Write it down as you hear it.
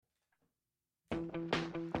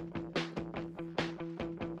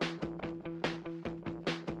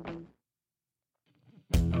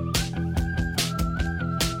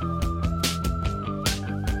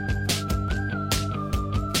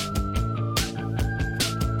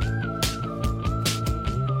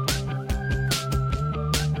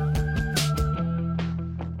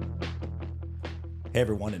Hey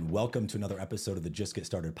everyone, and welcome to another episode of the Just Get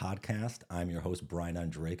Started podcast. I'm your host, Brian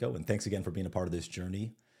Andreyko, and thanks again for being a part of this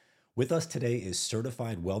journey. With us today is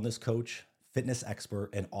certified wellness coach, fitness expert,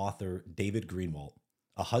 and author David Greenwalt,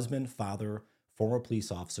 a husband, father, former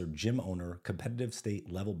police officer, gym owner, competitive state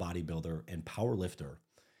level bodybuilder, and power lifter.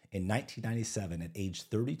 In 1997, at age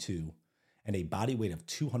 32 and a body weight of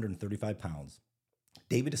 235 pounds,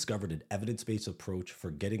 David discovered an evidence-based approach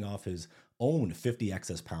for getting off his own 50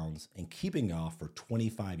 excess pounds and keeping off for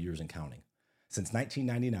 25 years and counting. Since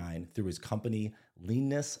 1999, through his company,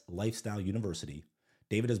 Leanness Lifestyle University,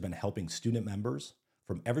 David has been helping student members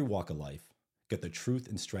from every walk of life get the truth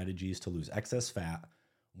and strategies to lose excess fat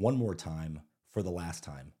one more time for the last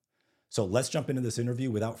time. So let's jump into this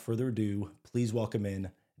interview. Without further ado, please welcome in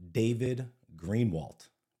David Greenwalt.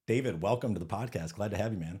 David, welcome to the podcast. Glad to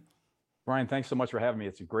have you, man. Brian, thanks so much for having me.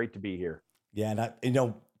 It's great to be here. Yeah,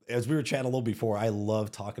 and as we were chatting a little before, I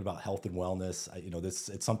love talking about health and wellness.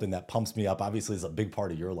 It's something that pumps me up. Obviously, it's a big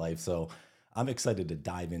part of your life, so I'm excited to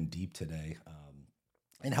dive in deep today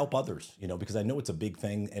and help others. Because I know it's a big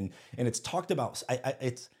thing, and it's talked about.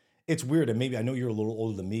 It's weird, and maybe I know you're a little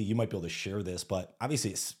older than me. You might be able to share this, but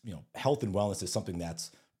obviously, it's health and wellness is something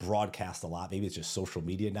that's broadcast a lot. Maybe it's just social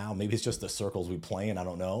media now. Maybe it's just the circles we play in. I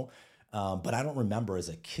don't know. But I don't remember as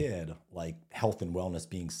a kid, like health and wellness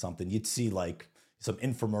being something you'd see like some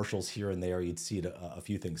infomercials here and there. You'd see a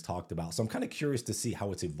few things talked about. So I'm kind of curious to see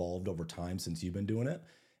how it's evolved over time since you've been doing it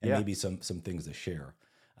and maybe some things to share.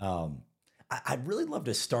 I'd really love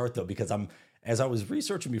to start though, because as I was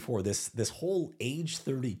researching before this whole age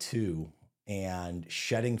 32 and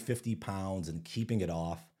shedding 50 pounds and keeping it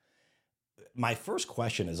off. My first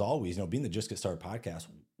question is always, being the Just Get Started podcast,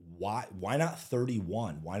 why not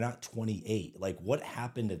 31? Why not 28? Like what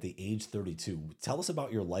happened at the age 32? Tell us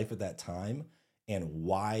about your life at that time and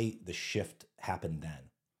why the shift happened then.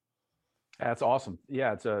 That's awesome.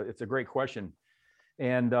 Yeah, it's a great question.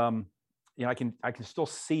 And I can still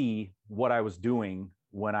see what I was doing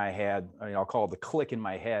when I had, I'll call it the click in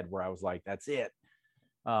my head where I was like, that's it.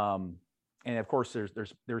 And of course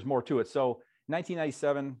there's more to it. So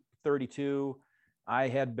 1997, 32, I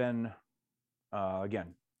had been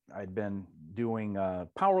I'd been doing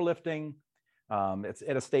powerlifting. It's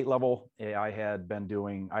at a state level. I had done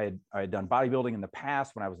bodybuilding in the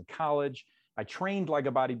past when I was in college. I trained like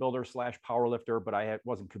a bodybuilder / powerlifter, but I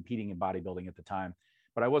wasn't competing in bodybuilding at the time,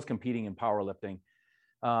 but I was competing in powerlifting.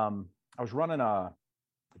 I was running a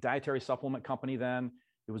dietary supplement company then.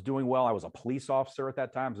 It was doing well. I was a police officer at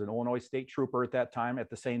that time. I was an Illinois state trooper at that time. At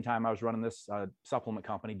the same time, I was running this supplement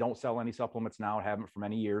company. Don't sell any supplements now. I haven't for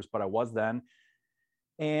many years, but I was then.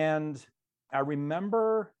 And I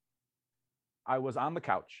remember I was on the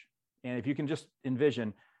couch. And if you can just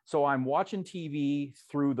envision, so I'm watching TV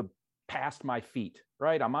past my feet,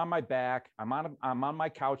 right? I'm on my back. I'm on my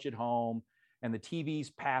couch at home, and the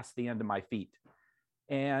TV's past the end of my feet.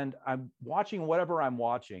 And I'm watching whatever I'm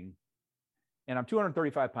watching. And I'm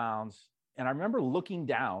 235 pounds. And I remember looking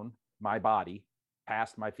down my body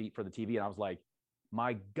past my feet for the TV. And I was like,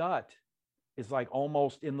 my gut is like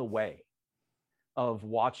almost in the way of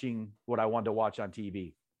watching what I wanted to watch on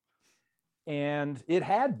TV. And it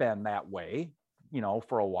had been that way,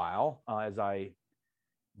 for a while as I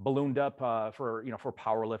ballooned up for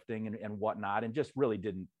powerlifting and whatnot, and just really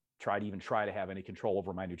didn't try to have any control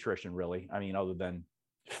over my nutrition, really. I mean, other than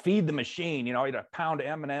feed the machine, you eat a pound of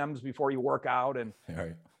M&Ms before you work out and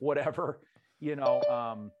whatever,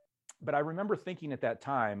 but I remember thinking at that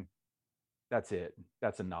time, that's it.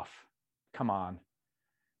 That's enough. Come on.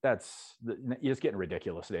 You're just getting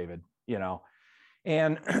ridiculous, David,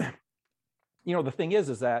 and, the thing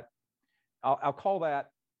is that I'll call that,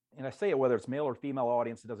 and I say it, whether it's male or female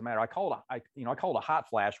audience, it doesn't matter. I call it a hot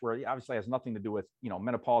flash, where it obviously has nothing to do with,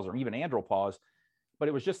 menopause or even andropause, but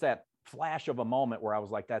it was just that flash of a moment where I was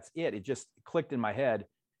like, that's it. It just clicked in my head.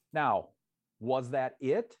 Now, was that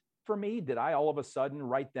it for me? Did I all of a sudden,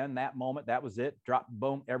 right then, that moment, that was it? Drop,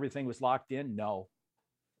 boom, everything was locked in? No.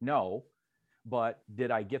 But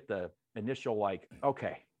did I get the initial, like,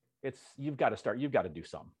 okay, you've got to do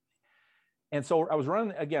something. And so I was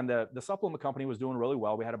running, again, the supplement company was doing really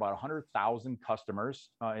well. We had about 100,000 customers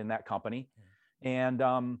in that company. And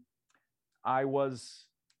I was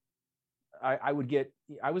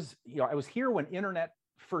here when internet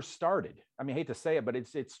first started. I mean, I hate to say it, but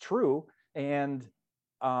it's true. And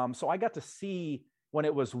so I got to see when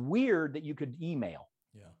it was weird that you could email.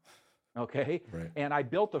 Yeah. Okay. Right. And I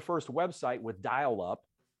built the first website with dial-up.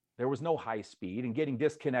 There was no high speed, and getting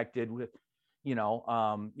disconnected with,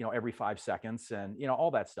 every 5 seconds and,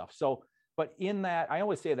 all that stuff. So, but in that, I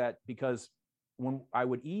always say that because when I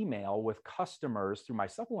would email with customers through my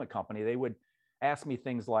supplement company, they would ask me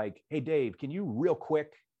things like, hey, Dave, can you real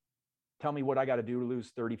quick tell me what I got to do to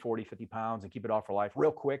lose 30, 40, 50 pounds and keep it off for life?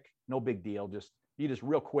 Real quick, no big deal. Just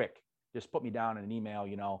real quick, just put me down in an email,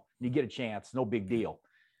 you get a chance, no big deal.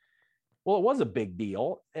 Well, it was a big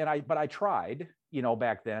deal. But I tried,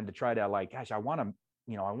 back then to try to like, gosh, I want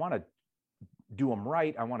to do them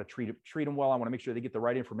right. I want to treat them well. I want to make sure they get the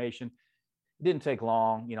right information. It didn't take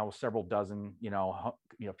long, several dozen,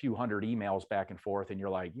 a few hundred emails back and forth. And you're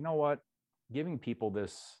like, you know what? Giving people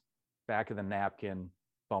this back of the napkin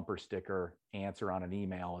bumper sticker answer on an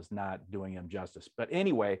email is not doing them justice. But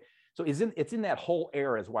anyway, so it's in that whole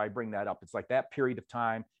era is why I bring that up. It's like that period of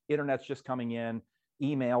time, internet's just coming in,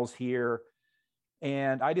 emails here.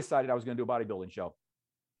 And I decided I was going to do a bodybuilding show.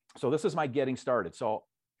 So this is my getting started. So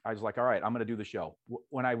I was like, all right, I'm going to do the show.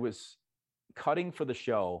 When I was cutting for the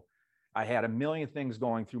show, I had a million things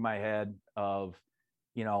going through my head of,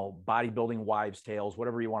 bodybuilding wives' tales,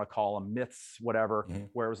 whatever you want to call them, myths, whatever,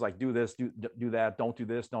 where it was like, do this, do that, don't do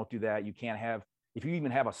this, don't do that. You can't have, if you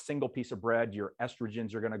even have a single piece of bread, your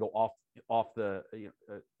estrogens are going to go off the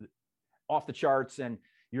charts, and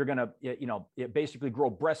you're going to, basically grow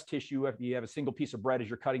breast tissue if you have a single piece of bread as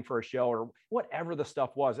you're cutting for a show, or whatever the stuff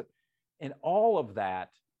was. And all of that,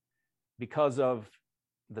 because of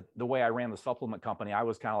the way I ran the supplement company, I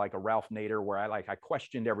was kind of like a Ralph Nader, where I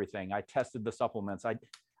questioned everything. I tested the supplements. I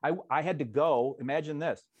had to go, imagine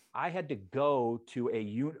this, I had to go to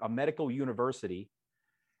a medical university,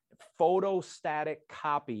 photostatic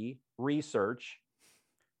copy research,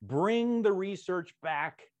 bring the research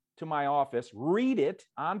back to my office, read it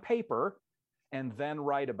on paper, and then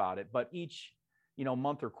write about it. But each,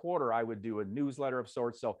 month or quarter, I would do a newsletter of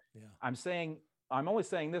sorts. So yeah. I'm only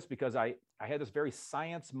saying this because I had this very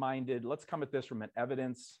science-minded, let's come at this from an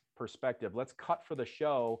evidence perspective. Let's cut for the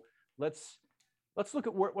show. Let's look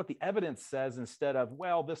at what the evidence says instead of,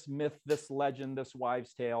 well, this myth, this legend, this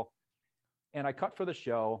wives' tale. And I cut for the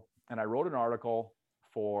show, and I wrote an article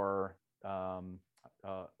for a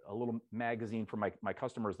little magazine for my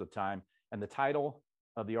customers at the time. And the title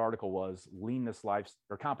of the article was Leanness Life,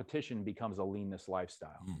 or Competition Becomes a Leanness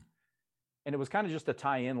Lifestyle. And it was kind of just a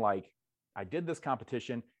tie in, like, I did this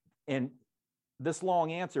competition, and this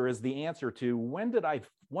long answer is the answer to when did I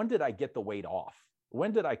get the weight off?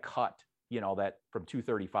 When did I cut, that from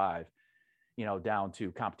 235, down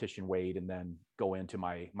to competition weight, and then go into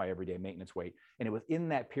my everyday maintenance weight. And it was in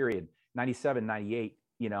that period, 97, 98,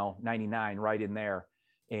 99, right in there.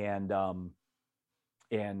 And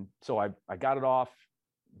so I got it off,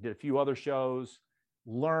 did a few other shows,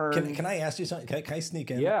 learned. Can I ask you something? Can I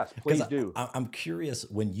sneak in? Yes, please do. I'm curious,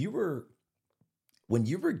 when you were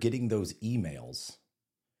getting those emails,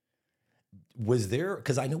 was there,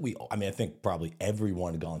 because I know I think probably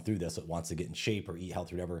everyone gone through this that wants to get in shape or eat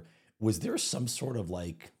healthy or whatever. Was there some sort of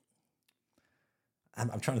like,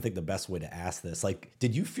 I'm trying to think the best way to ask this. Like,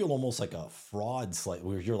 did you feel almost like a fraud,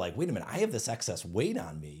 where you're like, wait a minute, I have this excess weight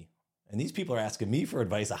on me, and these people are asking me for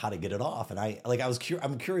advice on how to get it off? And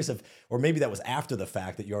I'm curious if, or maybe that was after the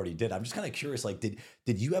fact that you already did. I'm just kind of curious, like, did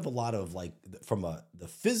you have a lot of, like, from the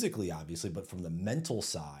physically, obviously, but from the mental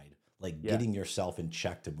side, like getting yourself in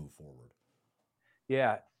check to move forward?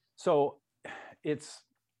 Yeah. So it's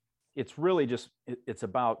really just, it's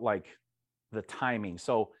about like the timing.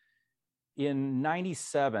 So in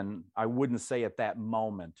 97, I wouldn't say at that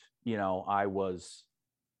moment, I was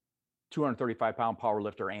 235-pound power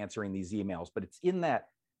lifter answering these emails, but it's in that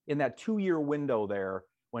 2-year window there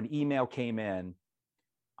when email came in.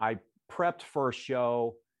 I prepped for a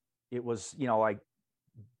show. It was, like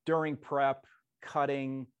during prep,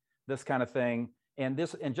 cutting, this kind of thing. And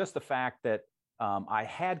just the fact that I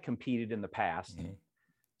had competed in the past. Mm-hmm.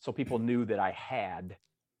 So people knew that I had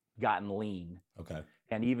gotten lean. Okay.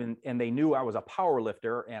 And they knew I was a power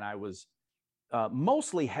lifter, and I was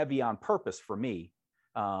mostly heavy on purpose for me.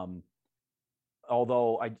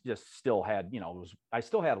 Although I just still had, I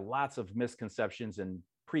still had lots of misconceptions and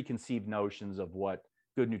preconceived notions of what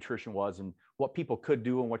good nutrition was, and what people could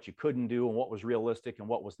do and what you couldn't do, and what was realistic and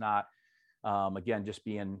what was not. Again, just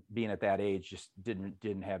being at that age, just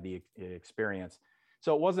didn't have the experience.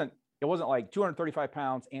 So it wasn't like 235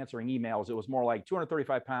 pounds answering emails. It was more like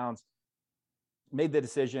 235 pounds, made the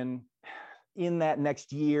decision in that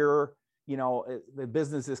next year, the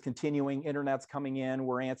business is continuing, internet's coming in, it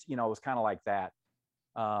was kind of like that.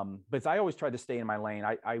 But I always tried to stay in my lane.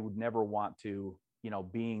 I would never want to,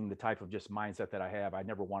 being the type of just mindset that I have, I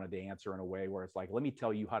never wanted to answer in a way where it's like, let me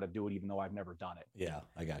tell you how to do it, even though I've never done it. Yeah,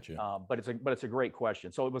 I got you. But it's a great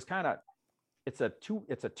question. So it was kind of, it's a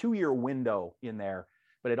 2-year window in there,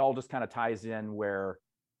 but it all just kind of ties in where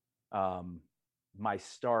my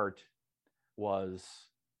start was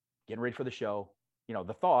getting ready for the show,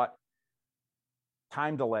 the thought,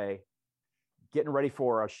 time delay, getting ready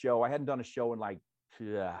for a show. I hadn't done a show in like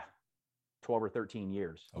 12 or 13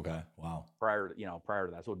 years. Okay. Wow. Prior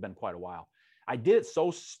to that. So it'd been quite a while. I did it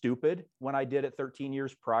so stupid when I did it 13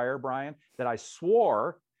 years prior, Brian, that I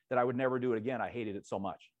swore that I would never do it again. I hated it so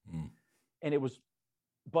much. And it was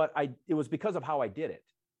because of how I did it.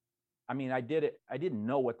 I mean, I didn't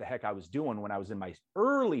know what the heck I was doing when I was in my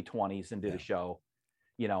early 20s and did a show.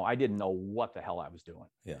 I didn't know what the hell I was doing.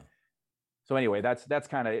 Yeah. So anyway, that's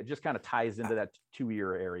kind of, it just kind of ties into that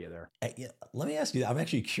 2-year area there. Let me ask you, I'm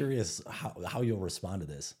actually curious how you'll respond to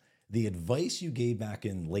this. The advice you gave back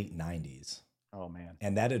in late 90s. Oh man.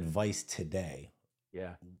 And that advice today.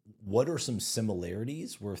 Yeah. What are some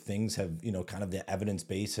similarities where things have, kind of the evidence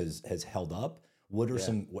base has held up? What are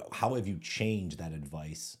how have you changed that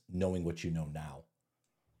advice knowing what you know now?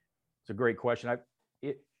 It's a great question.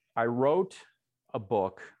 I wrote a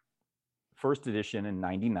book, first edition in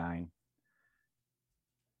 99,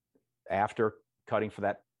 after cutting for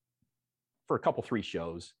a couple, 3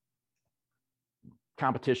 shows.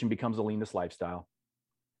 Competition Becomes the Leanest Lifestyle.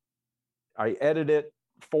 I edited it,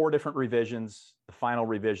 4 different revisions. The final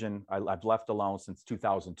revision I've left alone since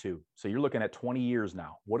 2002. So you're looking at 20 years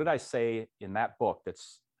now. What did I say in that book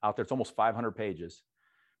that's out there? It's almost 500 pages.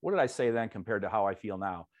 What did I say then compared to how I feel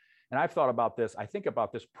now? And I've thought about this. I think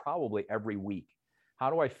about this probably every week. How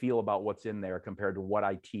do I feel about what's in there compared to what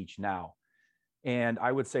I teach now? And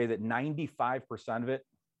I would say that 95% of it,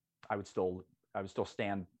 I would still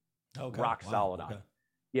stand rock solid on.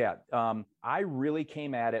 Yeah. I really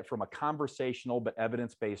came at it from a conversational but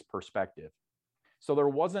evidence-based perspective. So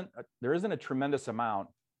there isn't a tremendous amount,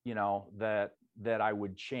 that I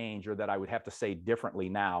would change or that I would have to say differently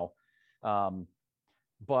now.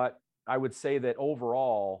 But I would say that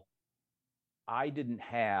overall, I didn't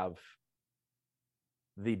have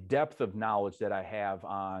the depth of knowledge that I have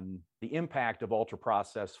on the impact of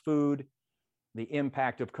ultra-processed food, the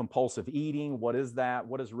impact of compulsive eating. What is that?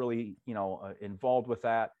 What is really, involved with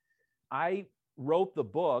that? I wrote the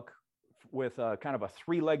book with a kind of a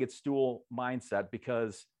 3-legged stool mindset,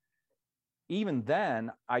 because even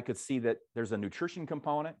then I could see that there's a nutrition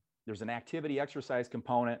component, there's an activity exercise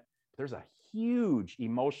component, there's a huge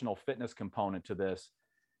emotional fitness component to this.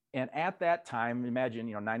 And at that time, imagine,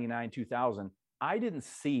 99, 2000, I didn't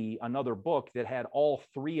see another book that had all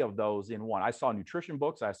 3 of those in one. I saw nutrition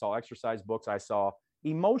books, I saw exercise books, I saw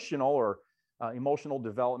emotional or emotional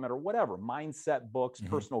development or whatever, mindset books,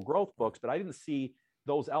 personal growth books, but I didn't see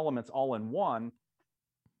those elements all in one.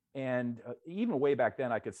 And even way back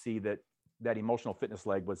then, I could see that emotional fitness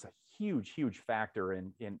leg was a huge, huge factor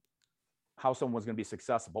in how someone was going to be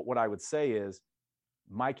successful. But what I would say is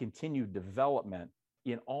my continued development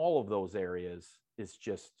in all of those areas is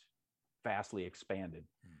just vastly expanded.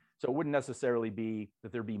 So it wouldn't necessarily be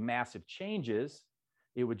that there'd be massive changes.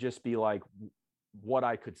 It would just be like what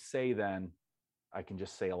I could say then, I can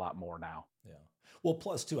just say a lot more now. Yeah. Well,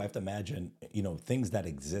 plus too, I have to imagine, things that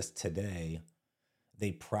exist today,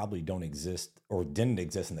 they probably don't exist or didn't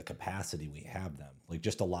exist in the capacity we have them. Like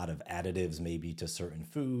just a lot of additives maybe to certain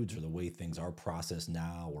foods or the way things are processed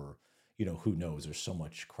now, or, who knows, there's so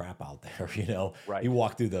much crap out there, Right. You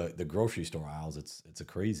walk through the grocery store aisles, it's a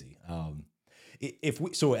crazy.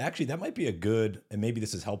 So actually that might be a good, and maybe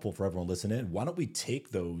this is helpful for everyone listening. Why don't we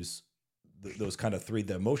take those kind of 3,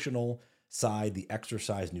 the emotional side, the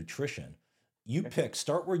exercise, nutrition, you pick,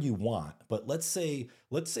 start where you want, but let's say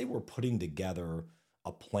we're putting together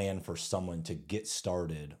a plan for someone to get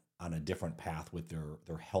started on a different path with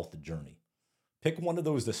their health journey. Pick one of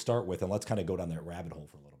those to start with, and let's kind of go down that rabbit hole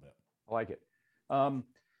for a little bit. I like it.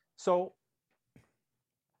 So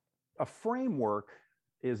a framework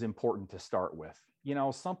is important to start with,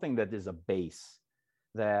 something that is a base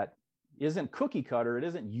that isn't cookie cutter. It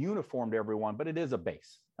isn't uniform to everyone, but it is a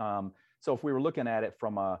base. So if we were looking at it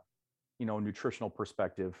from a, nutritional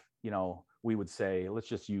perspective, we would say, let's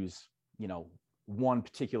just use, one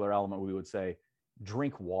particular element. We would say,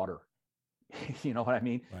 drink water. You know what I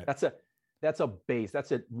mean? Right. That's a base.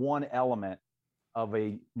 That's one element of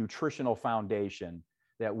a nutritional foundation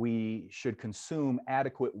that we should consume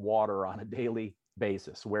adequate water on a daily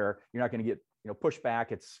basis, where you're not going to get,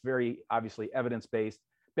 pushback. It's very obviously evidence-based,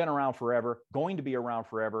 been around forever, going to be around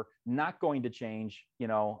forever, not going to change,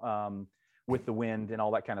 with the wind and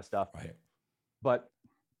all that kind of stuff. Right. But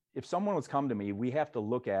if someone was come to me, we have to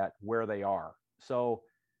look at where they are. So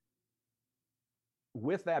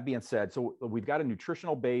with that being said, so we've got a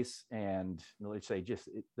nutritional base, and let's say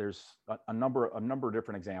there's a number of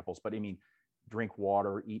different examples, but I mean, drink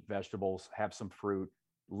water, eat vegetables, have some fruit,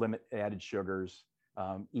 limit added sugars,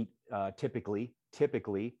 eat typically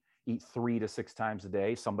eat 3 to 6 times a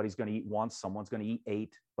day. Somebody's going to eat once, someone's going to eat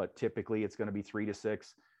 8, but typically it's going to be 3 to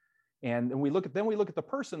 6. And we look at the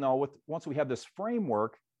person though, once we have this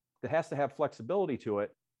framework that has to have flexibility to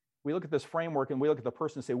it, we look at this framework and we look at the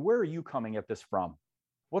person and say, where are you coming at this from?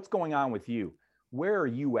 What's going on with you? Where are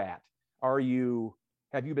you at?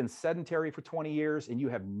 Have you been sedentary for 20 years and you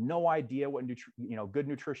have no idea what good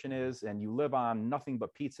nutrition is, and you live on nothing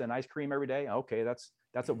but pizza and ice cream every day? Okay, that's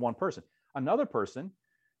at one person. Another person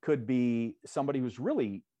could be somebody who's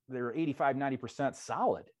really, they're 85, 90%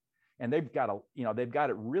 solid, and they've got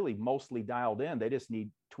it really mostly dialed in. They just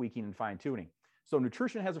need tweaking and fine tuning. So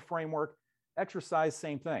nutrition has a framework. Exercise,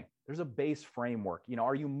 same thing. There's a base framework.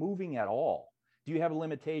 Are you moving at all? Do you have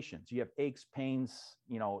limitations? Do you have aches, pains,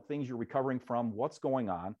 things you're recovering from? What's going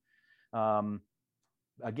on?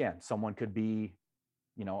 Again, someone could be,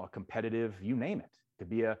 a competitive, you name it. Could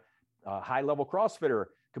be a high-level CrossFitter,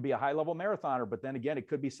 could be a high-level marathoner, but then again, it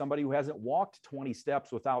could be somebody who hasn't walked 20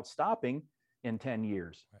 steps without stopping in 10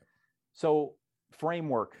 years. Right. So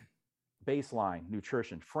framework, baseline,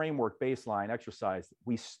 nutrition, framework, baseline, exercise.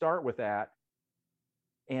 We start with that.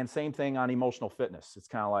 And same thing on emotional fitness. It's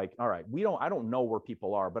kind of like, all right, I don't know where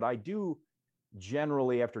people are, but I do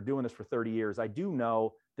generally, after doing this for 30 years, I do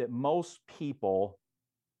know that most people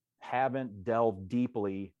haven't delved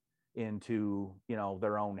deeply into,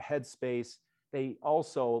 their own headspace. They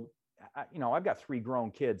also, I've got 3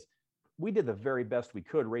 grown kids. We did the very best we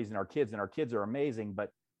could raising our kids, and our kids are amazing,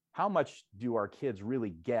 but how much do our kids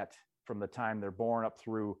really get from the time they're born up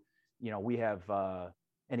through, we have,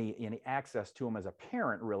 any access to them as a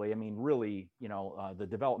parent, really. I mean, really, the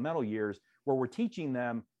developmental years where we're teaching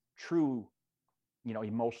them true,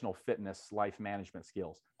 emotional fitness, life management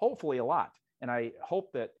skills, hopefully a lot. And I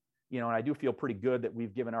hope that, and I do feel pretty good that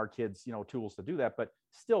we've given our kids, tools to do that, but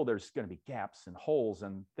still there's going to be gaps and holes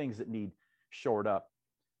and things that need shored up.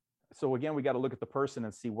 So again, we got to look at the person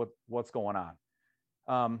and see what's going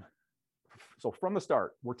on. So from the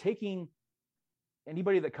start, we're taking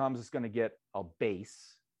anybody that comes is going to get a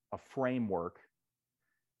base, a framework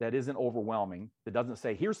that isn't overwhelming, that doesn't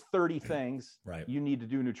say, here's 30 things right. You need to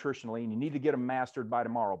do nutritionally, and you need to get them mastered by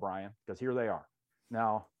tomorrow, Brian, because here they are.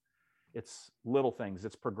 Now, it's little things,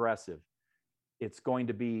 it's progressive. It's going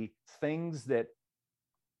to be things that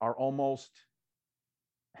are almost,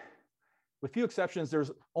 with few exceptions,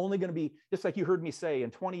 there's only going to be, just like you heard me say,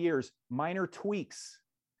 in 20 years, minor tweaks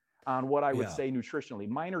on what I would say nutritionally,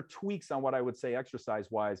 minor tweaks on what I would say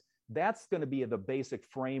exercise-wise. That's going to be the basic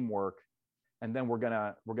framework, and then we're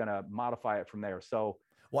gonna modify it from there. So,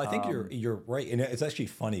 well, I think you're right, and it's actually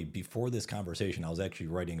funny. Before this conversation, I was actually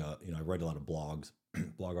writing I write a lot of blogs,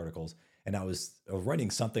 blog articles, and I was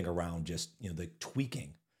writing something around just the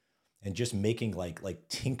tweaking and just making like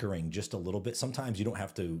tinkering just a little bit. Sometimes you don't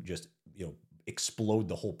have to just explode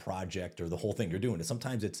the whole project or the whole thing you're doing.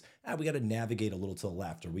 Sometimes it's we got to navigate a little to the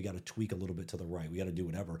left, or we got to tweak a little bit to the right. We got to do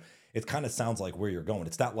whatever. It kind of sounds like where you're going.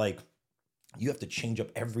 It's not like you have to change up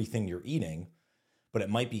everything you're eating, but it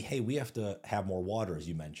might be, hey, we have to have more water, as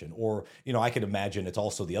you mentioned. Or I could imagine it's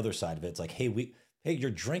also the other side of it. It's like, hey,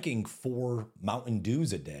 you're drinking 4 Mountain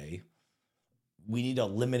Dews a day. We need to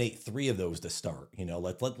eliminate 3 of those to start.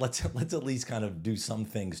 Let's at least kind of do some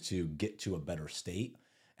things to get to a better state.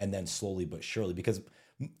 And then slowly but surely, because,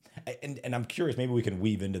 and I'm curious, maybe we can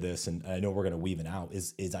weave into this, and I know we're going to weave it out,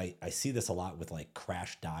 is I see this a lot with like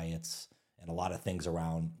crash diets and a lot of things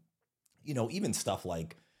around, even stuff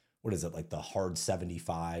like, what is it, like the hard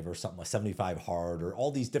 75 or something, like 75 hard, or all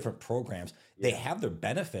these different programs. They have their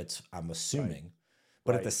benefits, I'm assuming. Right.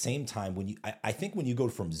 But at the same time, I think when you go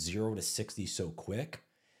from 0 to 60 so quick,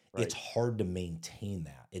 it's hard to maintain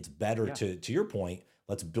that. It's better to your point,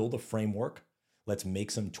 let's build a framework. Let's make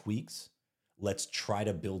some tweaks. Let's try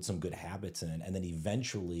to build some good habits in, and then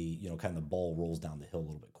eventually, kind of the ball rolls down the hill a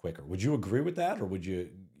little bit quicker. Would you agree with that, or would you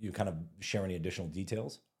kind of share any additional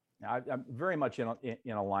details? I'm very much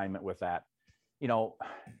in alignment with that.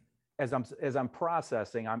 As I'm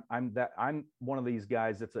processing, I'm one of these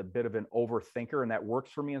guys that's a bit of an overthinker, and that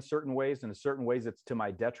works for me in certain ways, and in certain ways it's to my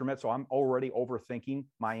detriment. So I'm already overthinking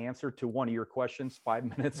my answer to one of your questions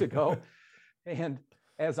 5 minutes ago, and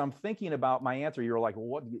as I'm thinking about my answer, you're like, well,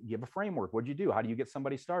 what, give a framework. What'd you do? How do you get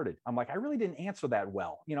somebody started? I'm like, I really didn't answer that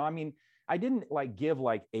well. I didn't give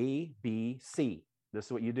like A, B, C. This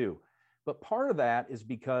is what you do. But part of that is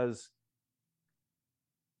because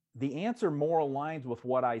the answer more aligns with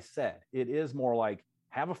what I said. It is more like,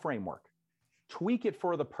 have a framework, tweak it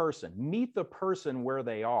for the person, meet the person where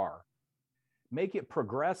they are, make it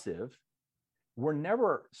progressive. We're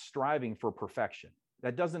never striving for perfection.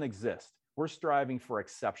 That doesn't exist. We're striving for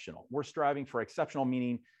exceptional. We're striving for exceptional,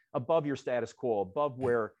 meaning above your status quo, above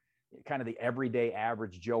where kind of the everyday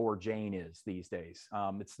average Joe or Jane is these days.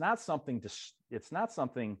 It's not something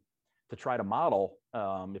to try to model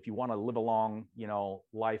if you want to live a long,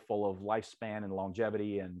 life full of lifespan and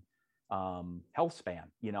longevity and health span.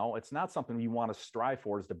 It's not something you want to strive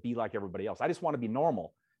for, is to be like everybody else. I just want to be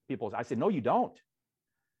normal. I said, no, you don't.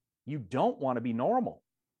 You don't want to be normal.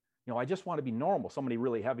 I just want to be normal. Somebody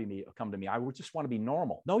really heavy come to me. I would just want to be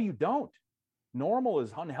normal. No, you don't. Normal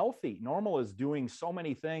is unhealthy. Normal is doing so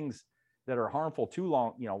many things that are harmful to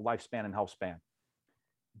long, lifespan and health span.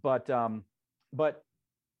 But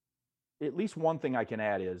at least one thing I can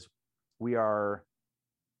add is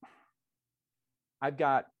I've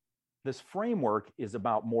got this framework is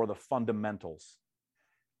about more the fundamentals,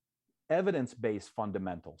 evidence-based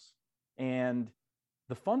fundamentals. And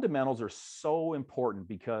the fundamentals are so important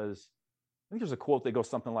because I think there's a quote that goes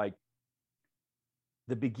something like,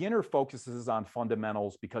 the beginner focuses on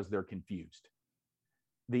fundamentals because they're confused.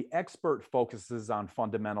 The expert focuses on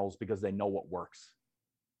fundamentals because they know what works.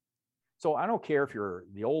 So I don't care if you're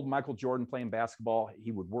the old Michael Jordan playing basketball,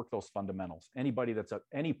 he would work those fundamentals. Anybody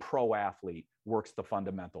any pro athlete works the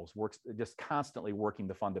fundamentals, works just constantly working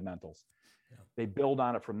the fundamentals. Yeah. They build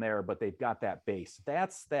on it from there, but they've got that base.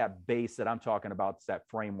 That's that base that I'm talking about. It's that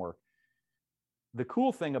framework. The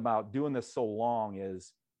cool thing about doing this so long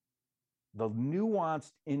is the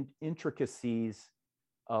nuanced intricacies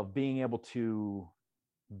of being able to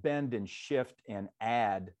bend and shift and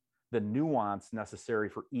add the nuance necessary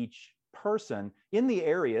for each person in the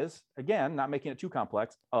areas, again, not making it too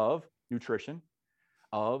complex, of nutrition,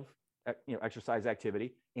 of exercise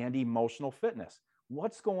activity, and emotional fitness.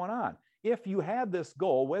 What's going on? If you had this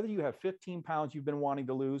goal, whether you have 15 pounds you've been wanting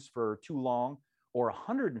to lose for too long, or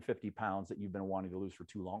 150 pounds that you've been wanting to lose for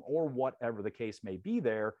too long, or whatever the case may be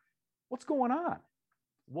there, what's going on?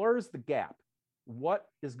 Where's the gap? What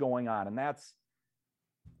is going on? And that's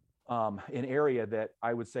an area that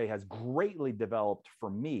I would say has greatly developed for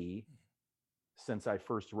me since I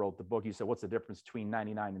first wrote the book. You said, what's the difference between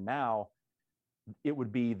 99 and now? It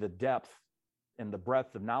would be the depth and the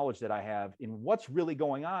breadth of knowledge that I have in what's really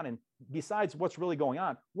going on. And besides what's really going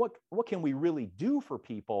on, what can we really do for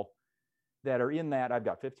people that are in that, I've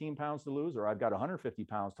got 15 pounds to lose, or I've got 150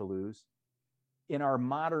 pounds to lose, in our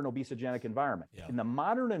modern obesogenic environment. Yeah. In the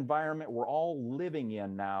modern environment we're all living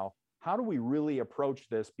in now, how do we really approach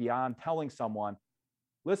this beyond telling someone,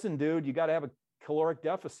 listen, dude, you got to have a caloric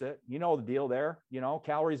deficit. You know the deal there,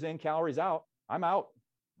 calories in, calories out. I'm out.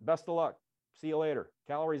 Best of luck. See you later.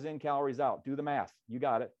 Calories in, calories out. Do the math. You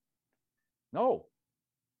got it. No,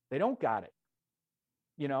 they don't got it.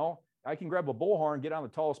 I can grab a bullhorn, get on the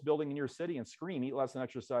tallest building in your city and scream, eat less and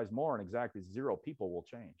exercise more, and exactly 0 people will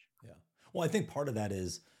change. Yeah. Well, I think part of that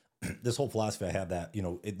is this whole philosophy I have that,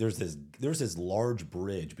 there's this large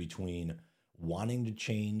bridge between wanting to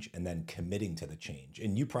change and then committing to the change.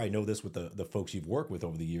 And you probably know this with the folks you've worked with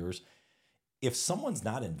over the years. If someone's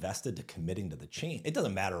not invested to committing to the change, it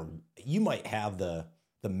doesn't matter. You might have the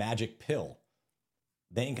magic pill.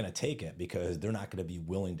 They ain't going to take it because they're not going to be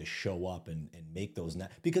willing to show up and make those,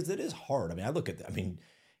 because it is hard. I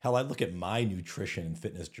look at my nutrition and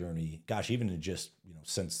fitness journey, gosh, even in just,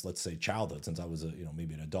 since, let's say, childhood, since I was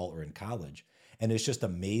maybe an adult or in college. And it's just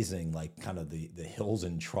amazing, like kind of the hills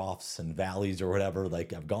and troughs and valleys or whatever,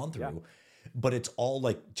 like I've gone through. Yeah. But it's all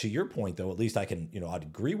like, to your point though, at least I can, I'd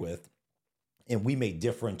agree with, and we may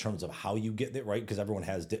differ in terms of how you get there, right? Because everyone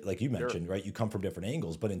has, like you mentioned, sure, right? You come from different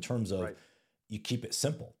angles, but in terms of, right, you keep it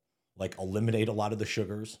simple, like eliminate a lot of the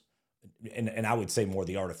sugars. And I would say more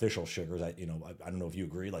the artificial sugars. I don't know if you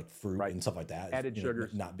agree, like fruit, right, and stuff like that. Added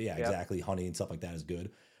sugars. Exactly. Honey and stuff like that is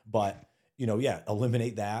good. But,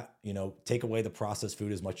 eliminate that, take away the processed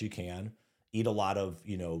food as much as you can, eat a lot of,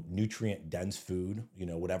 nutrient dense food,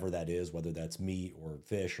 whatever that is, whether that's meat or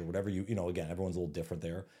fish or whatever again, everyone's a little different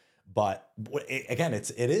there. But again, it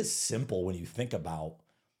is simple when you think about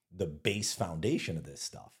the base foundation of this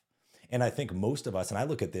stuff. And I think most of us, and I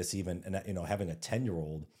look at this even, and having a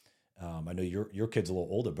 10-year-old, I know your kid's a little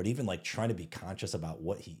older, but even like trying to be conscious about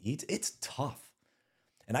what he eats, it's tough.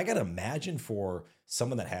 And I got to imagine for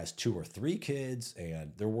someone that has 2 or 3 kids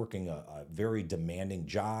and they're working a very demanding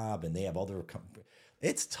job and they have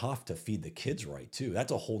it's tough to feed the kids right too.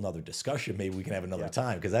 That's a whole nother discussion. Maybe we can have another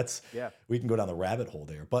time, because we can go down the rabbit hole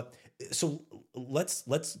there. But so let's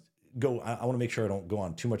go. I want to make sure I don't go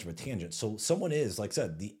on too much of a tangent. So someone is, like I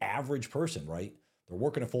said, the average person, right? They're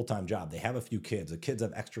working a full-time job. They have a few kids. The kids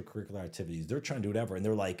have extracurricular activities. They're trying to do whatever. And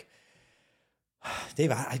they're like,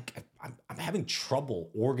 Dave, I'm having trouble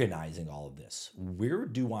organizing all of this. Where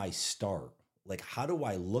do I start? Like, how do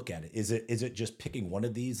I look at it? Is it just picking one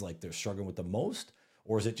of these, like they're struggling with the most?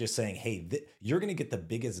 Or is it just saying, hey, you're going to get the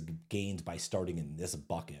biggest gains by starting in this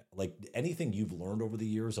bucket? Like anything you've learned over the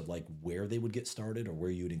years of like where they would get started or where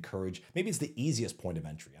you'd encourage, maybe it's the easiest point of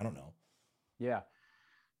entry. I don't know. Yeah.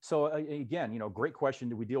 So again, great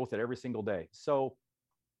question. We deal with it every single day. So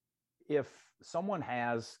if someone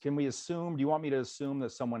has, do you want me to assume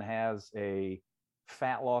that someone has a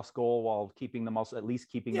fat loss goal while keeping the muscle, at least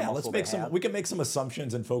keeping the muscle? We can make some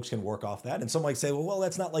assumptions and folks can work off that. And some might say, well,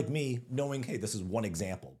 that's not like me, knowing, hey, this is one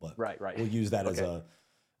example, but right. We'll use that as a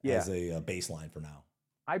baseline for now.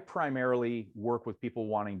 I primarily work with people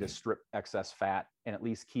wanting to strip excess fat and at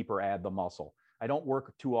least keep or add the muscle. I don't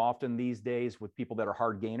work too often these days with people that are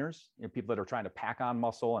hard gainers, people that are trying to pack on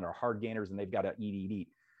muscle and are hard gainers and they've got to eat.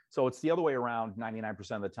 So it's the other way around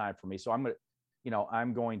 99% of the time for me. So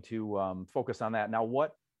I'm going to focus on that. Now,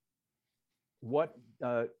 what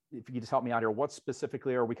if you could just help me out here, what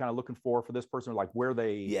specifically are we kind of looking for this person? Like where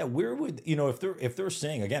would, if they're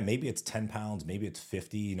saying, again, maybe it's 10 pounds, maybe it's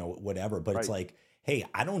 50, whatever, but It's like, hey,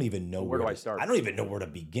 I don't even know where do I start? I don't even know where to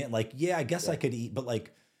begin. Like, yeah, I guess I could eat, but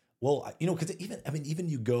like, well, because even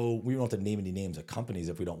you go, we don't have to name any names of companies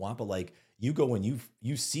if we don't want, but like you go and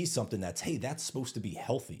you see something that's, hey, that's supposed to be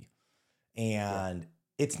healthy. And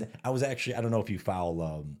I don't know if you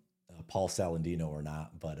follow Paul Saladino or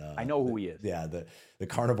not, but I know who he is. Yeah. The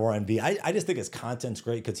Carnivore MD. I just think his content's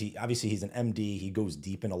great because he's an MD. He goes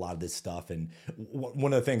deep in a lot of this stuff. And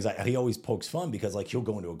one of the things he always pokes fun because like he'll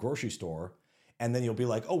go into a grocery store and then you'll be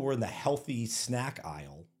like, oh, we're in the healthy snack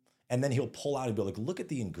aisle. And then he'll pull out and be like, look at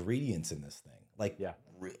the ingredients in this thing. Like,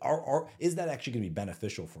 is that actually going to be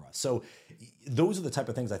beneficial for us? So those are the type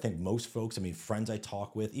of things I think most folks, friends I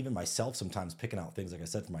talk with, even myself, sometimes picking out things, like I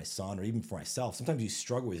said, for my son or even for myself, sometimes you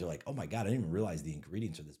struggle with, you're like, oh my God, I didn't even realize the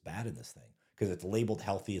ingredients are this bad in this thing because it's labeled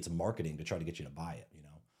healthy. It's marketing to try to get you to buy it,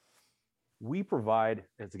 We provide,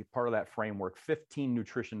 as a part of that framework, 15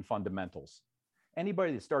 nutrition fundamentals.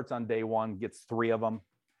 Anybody that starts on day one gets 3 of them.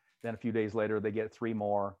 Then a few days later, they get 3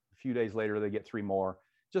 more. A few days later, they get 3 more.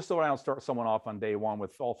 Just so I don't start someone off on day one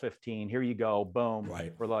with all 15. Here you go, boom.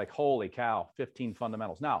 Right. We're like, holy cow, 15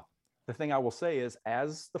 fundamentals. Now, the thing I will say is,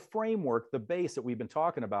 as the framework, the base that we've been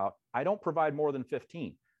talking about, I don't provide more than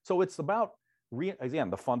 15. So it's about, again,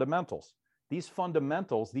 the fundamentals. These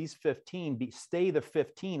fundamentals, these 15, stay the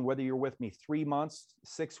 15, whether you're with me 3 months,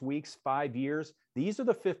 6 weeks, 5 years. These are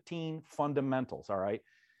the 15 fundamentals, all right?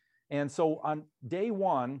 And so on day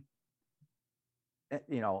one,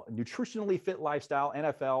 nutritionally fit lifestyle,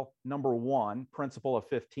 NFL, number 1 principle of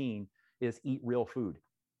 15 is eat real food.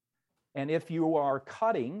 And if you are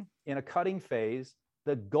cutting in a cutting phase,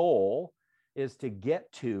 the goal is to get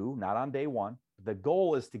to, not on day one, the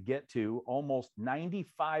goal is to get to almost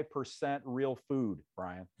 95% real food,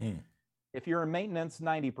 Brian. If you're in maintenance,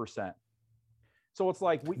 90%. So it's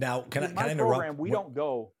like can I interrupt? We don't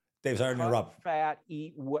go, Dave, sorry to interrupt. Fat,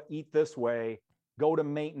 eat this way, go to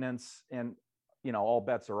maintenance, and all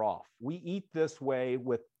bets are off. We eat this way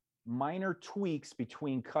with minor tweaks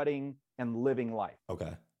between cutting and living life.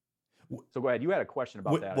 Okay. So go ahead. You had a question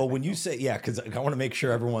about that. Well, when you say, because I want to make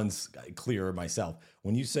sure everyone's clear myself.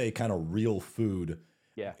 When you say kind of real food,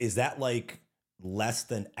 is that like less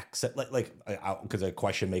than because a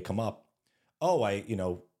question may come up. Oh, I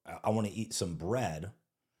want to eat some bread.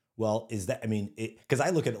 Well, is that, because I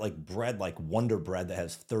look at it like bread, like Wonder Bread that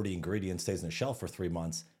has 30 ingredients, stays on the shelf for 3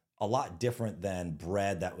 months. A lot different than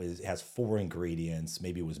bread that has 4 ingredients,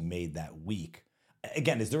 maybe it was made that week.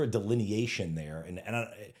 Again, is there a delineation there? And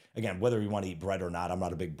again, whether you want to eat bread or not, I'm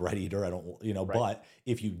not a big bread eater. I don't, right. But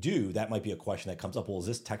if you do, that might be a question that comes up. Well, is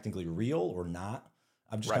this technically real or not?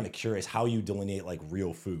 I'm just kind of curious how you delineate like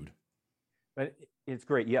real food. But it's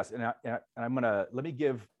great. Yes. And I'm going to, let me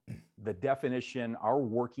give the definition, our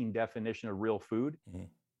working definition of real food. Mm-hmm.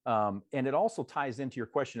 And it also ties into your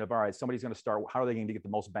question of, all right, somebody's going to start, how are they going to get the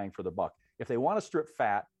most bang for their buck? If they want to strip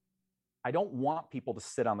fat, I don't want people to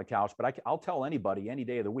sit on the couch, but I'll tell anybody any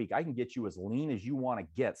day of the week, I can get you as lean as you want to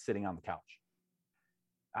get sitting on the couch.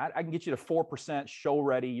 I can get you to 4% show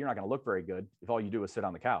ready. You're not going to look very good if all you do is sit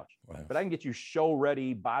on the couch, right. But I can get you show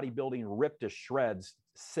ready, bodybuilding, ripped to shreds,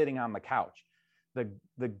 sitting on the couch.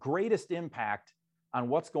 The greatest impact on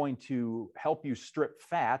what's going to help you strip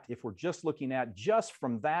fat, if we're just looking at just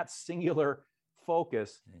from that singular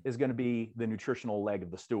focus, is going to be the nutritional leg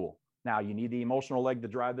of the stool. Now, you need the emotional leg to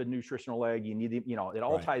drive the nutritional leg. You need it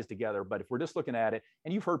all ties together. But if we're just looking at it,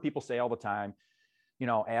 and you've heard people say all the time,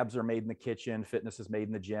 abs are made in the kitchen, fitness is made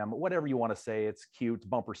in the gym, whatever you want to say, it's cute,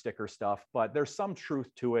 bumper sticker stuff, but there's some truth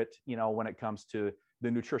to it, when it comes to the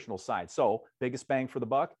nutritional side. So biggest bang for the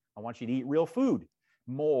buck, I want you to eat real food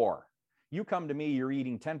more. You come to me, you're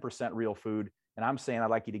eating 10% real food, and I'm saying I'd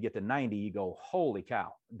like you to get to 90, you go, holy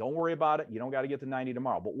cow, don't worry about it. You don't got to get to 90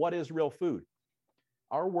 tomorrow. But what is real food?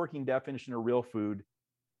 Our working definition of real food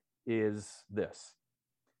is this: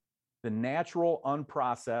 the natural,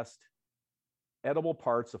 unprocessed, edible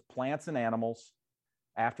parts of plants and animals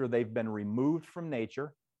after they've been removed from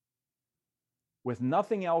nature with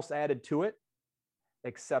nothing else added to it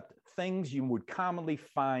except things you would commonly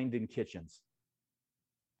find in kitchens.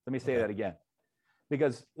 Let me say that again,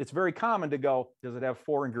 because it's very common to go, does it have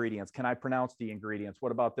 4 ingredients? Can I pronounce the ingredients?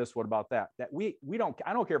 What about this? What about that? I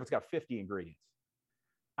don't care if it's got 50 ingredients.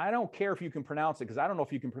 I don't care if you can pronounce it, because I don't know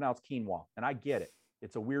if you can pronounce quinoa, and I get it.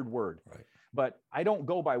 It's a weird word, Right. But I don't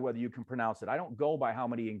go by whether you can pronounce it. I don't go by how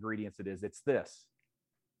many ingredients it is. It's this: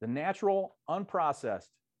 the natural, unprocessed,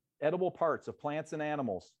 edible parts of plants and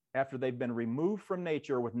animals after they've been removed from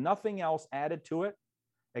nature with nothing else added to it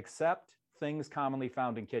except things commonly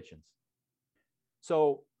found in kitchens.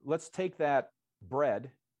 So let's take that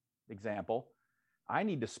bread example. I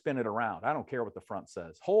need to spin it around. I don't care what the front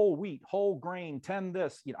says. Whole wheat, whole grain, 10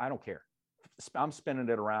 this, I don't care. I'm spinning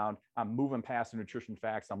it around. I'm moving past the nutrition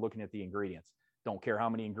facts. I'm looking at the ingredients. Don't care how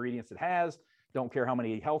many ingredients it has. Don't care how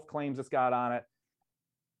many health claims it's got on it.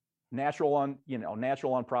 Natural,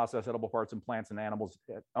 unprocessed edible parts in plants and animals.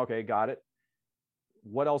 Okay, got it.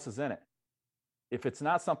 What else is in it? If it's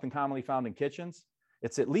not something commonly found in kitchens,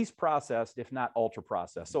 it's at least processed, if not ultra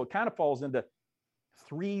processed. So it kind of falls into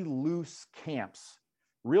 3 loose camps: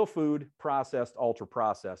 real food, processed, ultra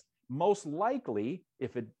processed. Most likely,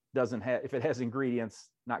 if it has ingredients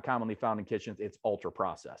not commonly found in kitchens, it's ultra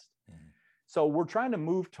processed. Mm-hmm. So we're trying to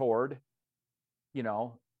move toward,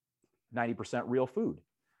 90% real food.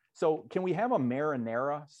 So can we have a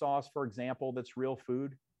marinara sauce, for example, that's real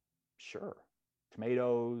food? Sure.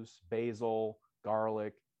 Tomatoes, basil,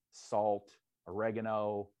 garlic, salt,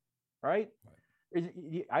 oregano, right?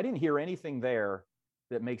 I didn't hear anything there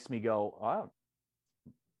that makes me go, oh,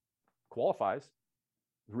 qualifies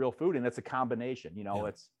real food. And it's a combination,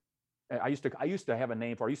 I used to have a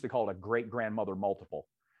name for it. I used to call it a great grandmother multiple.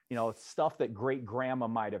 It's stuff that great grandma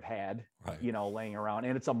might have had, right, laying around,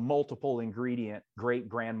 and it's a multiple ingredient great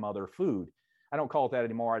grandmother food. I don't call it that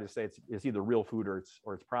anymore. I just say it's either real food or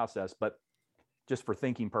it's processed. But just for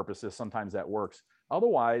thinking purposes, sometimes that works.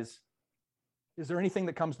 Otherwise, is there anything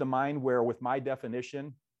that comes to mind where, with my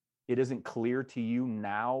definition, it isn't clear to you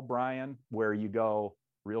now, Brian, where you go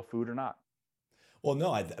real food or not? Well,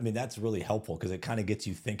 no, I mean, that's really helpful, because it kind of gets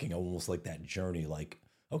you thinking almost like that journey. Like,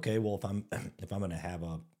 okay, well, if I'm going to have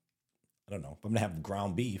if I'm going to have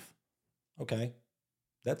ground beef, okay,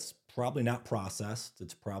 that's probably not processed.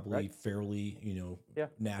 It's probably right, fairly,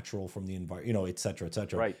 natural from the environment, et cetera, et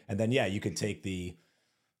cetera. Right. And then, you could take the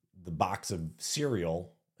box of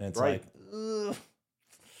cereal, and it's right, like, ugh,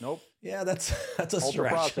 nope. Yeah, that's a ultra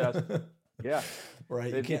stretch. Processed. Yeah.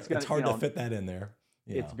 Right. It's hard to fit that in there.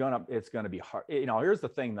 Yeah. It's gonna be hard. Here's the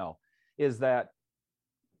thing, though, is that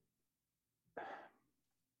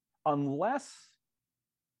unless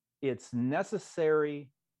it's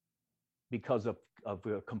necessary because of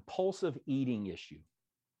a compulsive eating issue,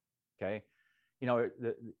 okay,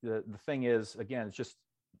 the thing is, again, it's just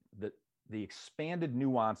the expanded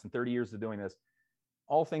nuance in 30 years of doing this.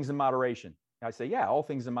 All things in moderation. I say, yeah, all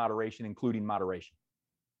things in moderation, including moderation.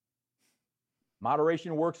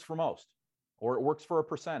 Moderation works for most, or it works for a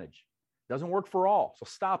percentage. Doesn't work for all. So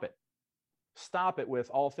stop it. Stop it with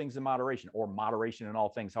all things in moderation, or moderation in all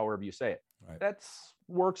things, however you say it. Right. That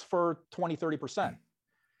works for 20, 30%.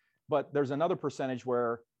 But there's another percentage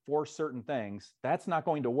where, for certain things, that's not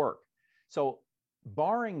going to work. So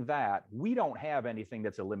barring that, we don't have anything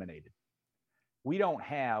that's eliminated. We don't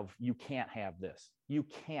have, you can't have this, you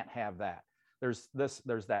can't have that. There's this,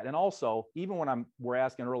 there's that. And also, even when we're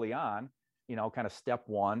asking early on, kind of step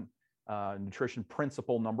 1, nutrition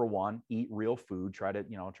principle number 1, eat real food, try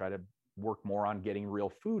to work more on getting real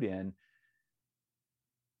food in.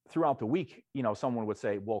 Throughout the week, someone would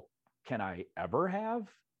say, well, can I ever have,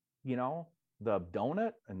 the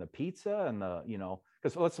donut and the pizza and the,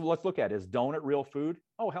 because let's look at it. Is donut real food?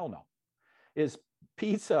 Oh, hell no. Is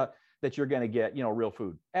pizza that you're going to get, real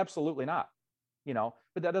food? Absolutely not.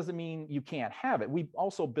 But that doesn't mean you can't have it. We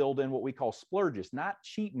also build in what we call splurges, not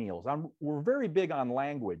cheat meals. We're very big on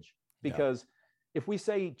language, because if we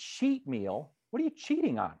say cheat meal, what are you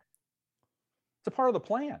cheating on? It's a part of the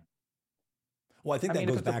plan. Well, I think that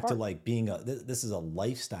goes back to like being this is a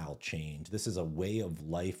lifestyle change. This is a way of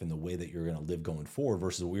life and the way that you're going to live going forward,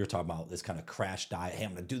 versus what we were talking about, this kind of crash diet. Hey,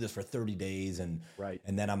 I'm going to do this for 30 days and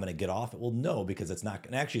then I'm going to get off it. Well, no, because it's not.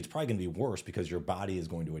 And actually, it's probably going to be worse, because your body is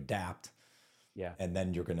going to adapt Yeah. and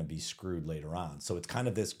then you're going to be screwed later on. So it's kind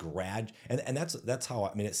of this and that's how,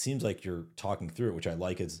 I mean, it seems like you're talking through it, which I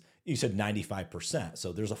like. Is you said 95%.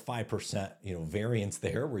 So there's a 5%, variance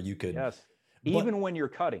there where you could, Yes. but Even when you're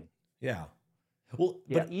cutting. yeah. Well,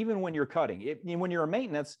 Yeah, but even when you're cutting. When you're a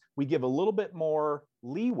maintenance, we give a little bit more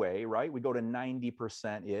leeway, right? We go to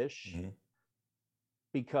 90% ish mhm,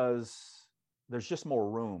 because there's just more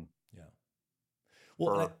room yeah.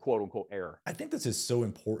 Well, for quote unquote error. I think this is so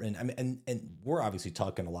important. I mean, and we're obviously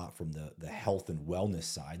talking a lot from the health and wellness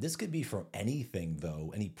side. This could be from anything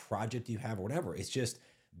though, any project you have or whatever. It's just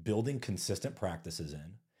building consistent practices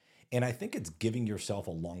in. And I think it's giving yourself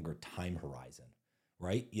a longer time horizon,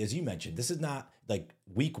 right? As you mentioned, this is not like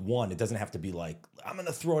week one. It doesn't have to be like, I'm going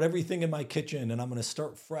to throw out everything in my kitchen and I'm going to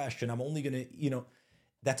start fresh and I'm only going to,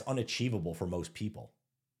 that's unachievable for most people.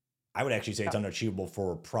 I would actually say it's unachievable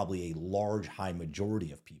for probably a large, high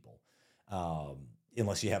majority of people,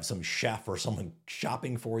 unless you have some chef or someone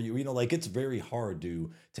shopping for you. Like it's very hard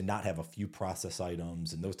to not have a few process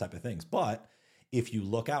items and those type of things. But if you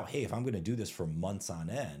look out, hey, if I'm going to do this for months on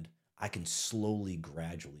end, I can slowly,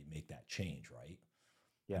 gradually make that change, right?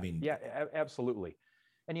 Yeah, I mean, yeah, absolutely.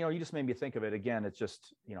 And you just made me think of it again. It's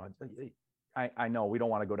just I know we don't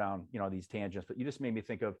want to go down these tangents, but you just made me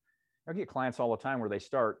think of, I get clients all the time where they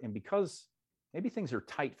start, and because maybe things are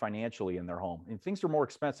tight financially in their home and things are more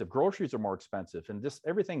expensive, groceries are more expensive, and just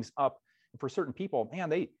everything's up. And for certain people, man,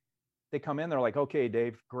 they come in, they're like, okay,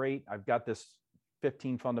 Dave, great, I've got this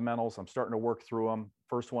 15 fundamentals, I'm starting to work through them.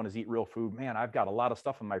 First one is eat real food. Man, I've got a lot of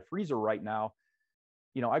stuff in my freezer right now.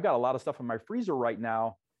 I've got a lot of stuff in my freezer right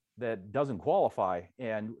now that doesn't qualify.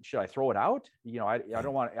 And should I throw it out? I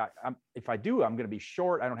don't want, if I do, I'm going to be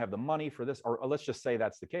short. I don't have the money for this, or let's just say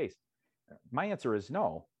that's the case. My answer is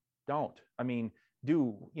no, don't. I mean,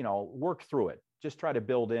 work through it. Just try to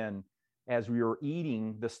build in as you're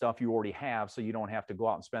eating the stuff you already have, so you don't have to go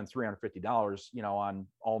out and spend $350, on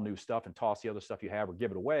all new stuff and toss the other stuff you have or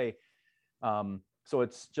give it away. So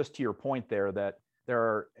it's just to your point there that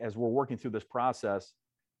as we're working through this process,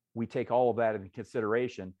 we take all of that into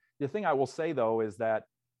consideration. The thing I will say though is that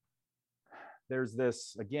there's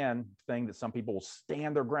this, again, thing that some people will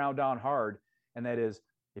stand their ground on hard, and that is,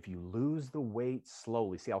 if you lose the weight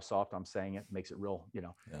slowly, see how soft I'm saying it, makes it real,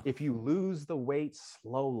 yeah. If you lose the weight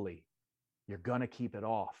slowly, you're going to keep it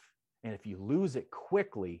off. And if you lose it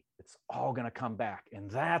quickly, it's all going to come back. And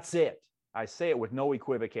that's it. I say it with no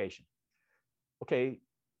equivocation. Okay,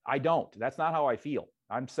 I don't. That's not how I feel.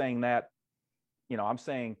 I'm saying that, I'm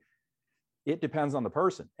saying it depends on the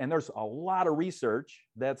person. And there's a lot of research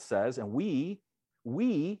that says, and we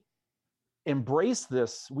embrace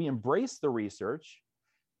this, we embrace the research.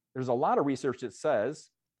 There's a lot of research that says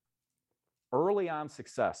early on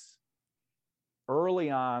success, early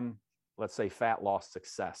on, let's say fat loss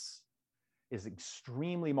success, is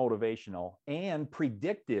extremely motivational and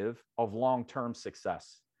predictive of long-term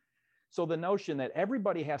success. So the notion that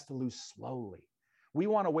everybody has to lose slowly, we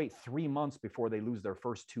want to wait 3 months before they lose their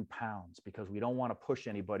first 2 pounds because we don't want to push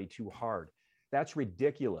anybody too hard. That's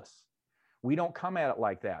ridiculous. We don't come at it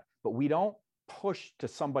like that, but we don't push to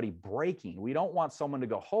somebody breaking. We don't want someone to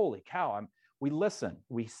go, holy cow, we listen,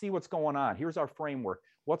 we see what's going on. Here's our framework.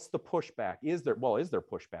 What's the pushback? Is there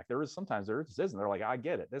pushback? There is, sometimes there isn't. They're like, I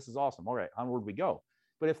get it. This is awesome. All right, onward we go.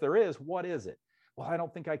 But if there is, what is it? Well, I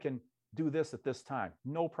don't think I can do this at this time.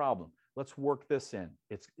 No problem. Let's work this in.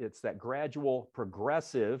 It's that gradual,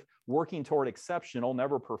 progressive, working toward exceptional,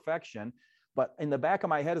 never perfection. But in the back of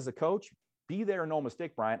my head as a coach, be there, no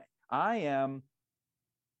mistake, Brian. I am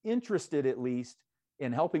interested, at least,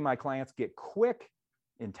 in helping my clients get quick,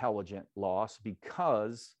 intelligent loss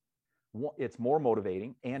because it's more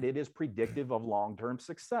motivating and it is predictive of long-term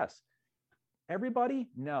success. Everybody?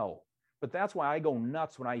 No. But that's why I go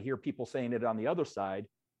nuts when I hear people saying it on the other side.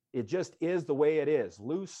 It just is the way it is.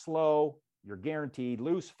 Lose slow, you're guaranteed.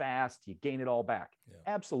 Lose fast, you gain it all back. Yeah.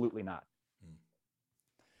 Absolutely not.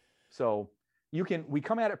 So we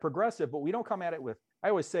come at it progressive, but we don't come at it with, I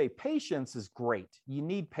always say patience is great. You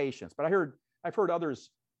need patience. But I've heard others,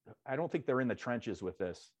 I don't think they're in the trenches with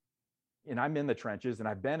this. And I'm in the trenches, and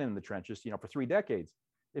I've been in the trenches, for 3 decades.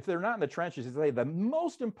 If they're not in the trenches, they say the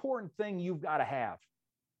most important thing you've got to have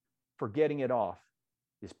for getting it off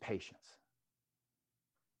is patience.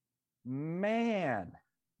 Man,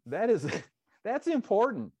 that's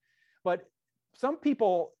important. But some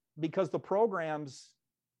people, because the programs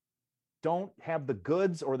don't have the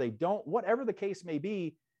goods, or they don't, whatever the case may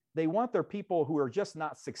be, they want their people who are just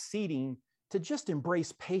not succeeding to just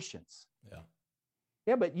embrace patience.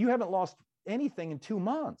 Yeah, but you haven't lost anything in 2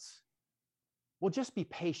 months. Well, just be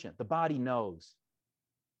patient. The body knows.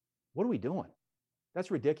 What are we doing? That's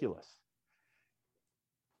ridiculous.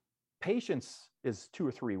 patience is 2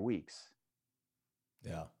 or 3 weeks.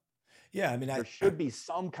 Yeah. Yeah. I mean, there should be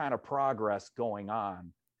some kind of progress going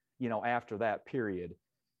on, after that period.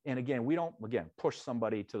 And again, we don't, push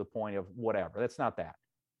somebody to the point of whatever. That's not that.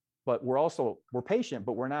 But we're patient,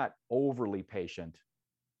 but we're not overly patient,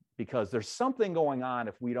 because there's something going on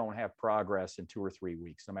if we don't have progress in 2 or 3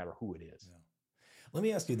 weeks, no matter who it is. Yeah. Let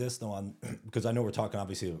me ask you this though, because I know we're talking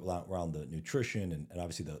obviously around the nutrition and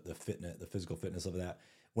obviously the fitness, the physical fitness of that.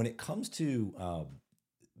 When it comes to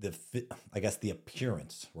I guess the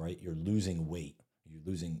appearance, right? You're losing weight, you're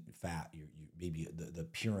losing fat, you maybe the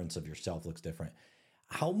appearance of yourself looks different.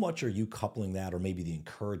 How much are you coupling that, or maybe the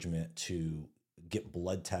encouragement to get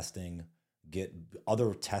blood testing, get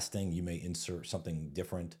other testing? You may insert something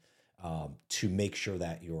different to make sure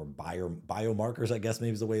that your biomarkers, I guess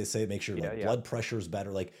maybe is the way to say it, make sure blood pressure is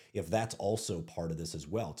better. Like if that's also part of this as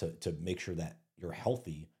well, to make sure that you're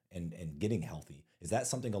healthy and getting healthy. Is that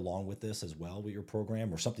something along with this as well with your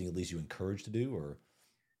program, or something at least you encourage to do? Or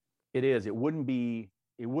it is. It wouldn't be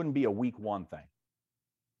a week one thing.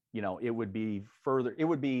 It would be further. It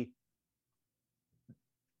would be.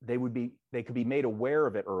 They could be made aware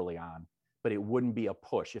of it early on, but it wouldn't be a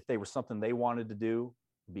push. If they were something they wanted to do,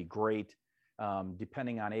 it'd be great.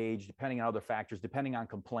 Depending on age, depending on other factors, depending on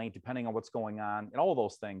complaint, depending on what's going on, and all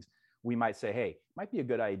those things, we might say, hey, it might be a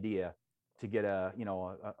good idea to get a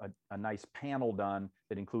nice panel done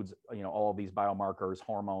that includes, all of these biomarkers,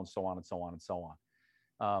 hormones, so on and so on and so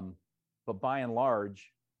on. But by and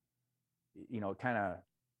large, it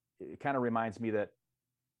kind of reminds me that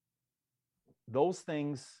those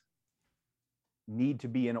things need to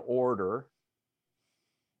be in order.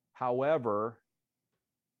 However,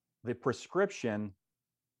 the prescription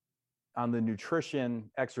on the nutrition,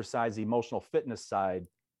 exercise, emotional fitness side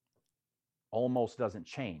almost doesn't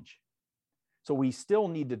change. So we still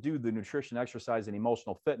need to do the nutrition, exercise, and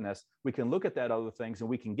emotional fitness. We can look at that other things and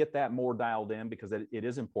we can get that more dialed in, because it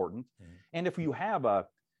is important. Mm-hmm. And if you have a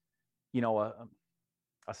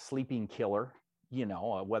sleeping killer,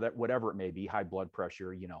 whatever it may be, high blood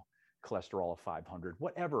pressure, cholesterol of 500,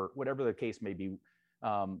 whatever the case may be,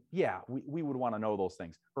 we would want to know those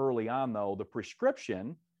things early on. Though the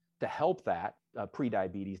prescription to help that,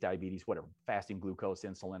 pre-diabetes, diabetes, whatever, fasting glucose,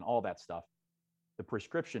 insulin, all that stuff, the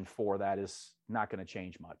prescription for that is not going to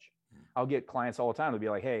change much. I'll get clients all the time to be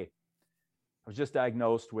like, hey, I was just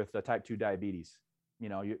diagnosed with type 2 diabetes.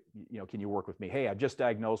 Can you work with me? Hey, I've just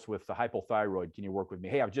diagnosed with the hypothyroid. Can you work with me?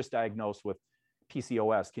 Hey, I've just diagnosed with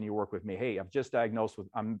PCOS. Can you work with me? Hey, I've just diagnosed with,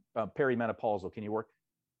 I'm perimenopausal. Can you work?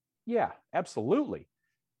 Yeah, absolutely.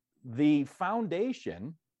 The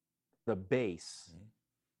foundation, the base,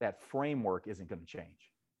 that framework isn't going to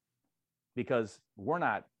change, because we're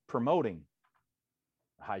not promoting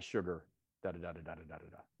high sugar,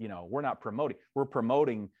 we're not promoting, we're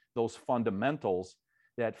promoting those fundamentals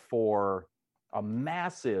that for a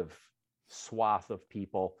massive swath of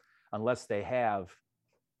people, unless they have,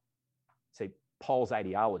 say, Paul's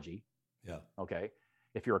ideology. Yeah. Okay.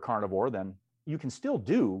 If you're a carnivore, then you can still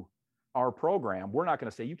do our program. We're not going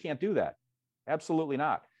to say you can't do that. Absolutely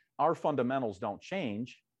not. Our fundamentals don't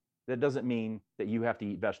change. That doesn't mean that you have to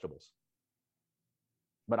eat vegetables.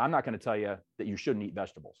 But I'm not going to tell you that you shouldn't eat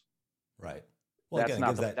vegetables. Right. Well,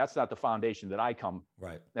 that's not the foundation that I come.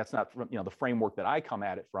 Right. That's not the framework that I come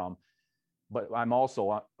at it from. But I'm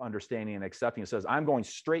also understanding and accepting. It says I'm going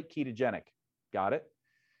straight ketogenic. Got it?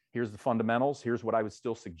 Here's the fundamentals. Here's what I would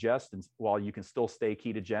still suggest. And while you can still stay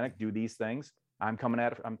ketogenic, do these things. I'm coming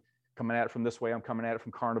at it from this way. I'm coming at it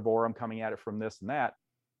from carnivore. I'm coming at it from this and that.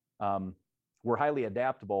 We're highly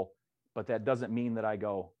adaptable, but that doesn't mean that I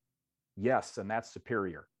go, yes, and that's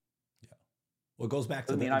superior. Yeah. Well, it goes back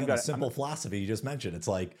to the simple philosophy you just mentioned. It's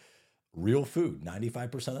like real food,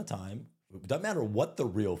 95% of the time. It doesn't matter what the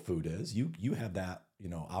real food is. You have that,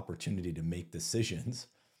 opportunity to make decisions.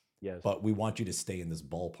 Yes. But we want you to stay in this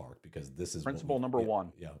ballpark, because this is principle number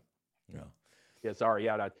one. Yeah. Yeah. Yeah. Sorry.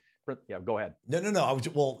 Yeah. Go ahead. No.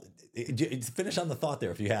 Finish on the thought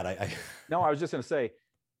there if you had. No, I was just going to say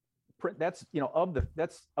that's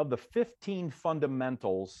of the 15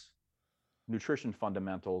 fundamentals, nutrition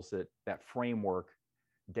fundamentals, that framework.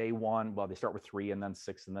 Day one, well, they start with 3 and then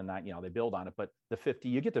 6 and then 9, they build on it, but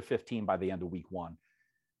you get to 15 by the end of week 1.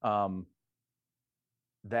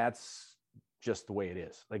 That's just the way it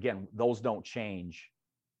is. Again, those don't change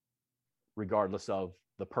regardless of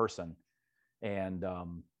the person and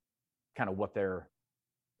kind of what their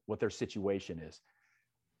situation is.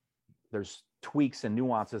 There's tweaks and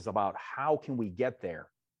nuances about how can we get there?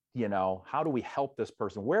 How do we help this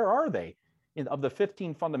person? Where are they? Of the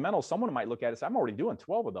 15 fundamentals, someone might look at it and say, I'm already doing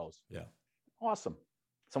 12 of those. Yeah. Awesome.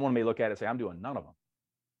 Someone may look at it and say, I'm doing none of them.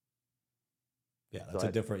 Yeah, that's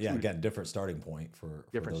a different, yeah, again, different starting point for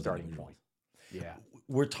different those starting individuals. point. Yeah.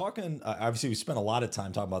 We're talking, obviously we spent a lot of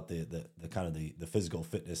time talking about the kind of the physical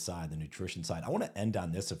fitness side, the nutrition side. I want to end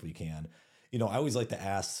on this if we can. You know, I always like to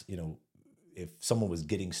ask, you know, if someone was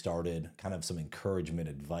getting started, kind of some encouragement,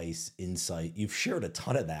 advice, insight. You've shared a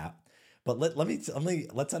ton of that, but let's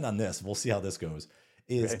end on this. We'll see how this goes.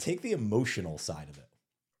 Is take the emotional side of it.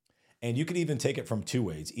 And you can even take it from two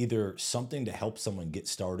ways, either something to help someone get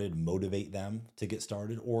started, motivate them to get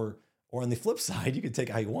started, or on the flip side, you can take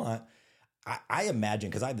it how you want. I imagine,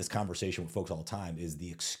 because I have this conversation with folks all the time, is the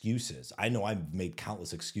excuses. I know I've made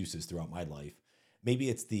countless excuses throughout my life. Maybe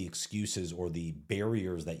it's the excuses or the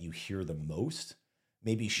barriers that you hear the most.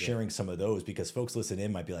 Maybe sharing some of those, because folks listening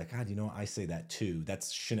in might be like, God, you know, I say that too. That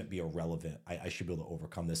shouldn't be irrelevant. I should be able to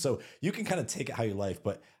overcome this. So you can kind of take it how you like,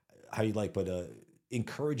 but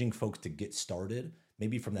encouraging folks to get started,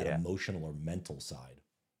 maybe from that emotional or mental side.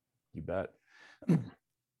 You bet.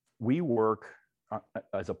 We work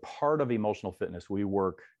as a part of emotional fitness. We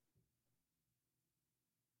work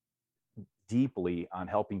deeply on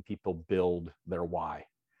helping people build their why,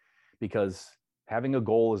 because having a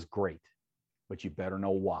goal is great, but you better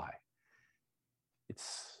know why.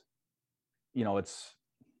 It's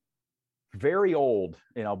very old,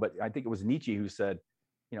 but I think it was Nietzsche who said,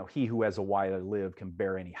 he who has a why to live can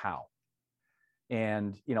bear any how.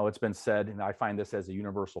 And, it's been said, and I find this as a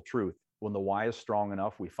universal truth: when the why is strong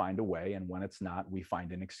enough, we find a way. And when it's not, we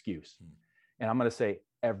find an excuse. And I'm going to say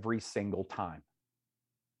every single time,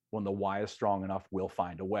 when the why is strong enough, we'll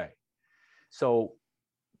find a way. So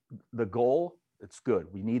the goal, it's good.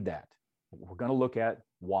 We need that. We're going to look at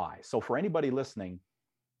why. So for anybody listening,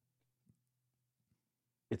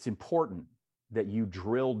 it's important that you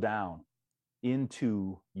drill down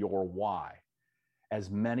into your why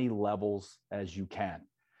as many levels as you can.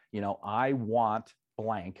 I want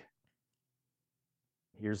blank.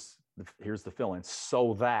 Here's the fill-in,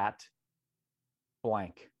 so that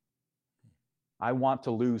blank. I want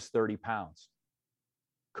to lose 30 pounds.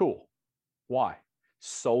 Cool. Why?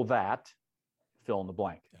 So that, fill in the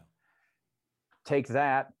blank. Yeah. Take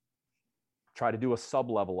that, try to do a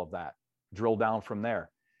sub-level of that, drill down from there,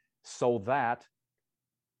 so that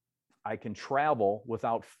I can travel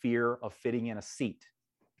without fear of fitting in a seat.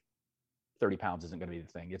 30 pounds isn't going to be the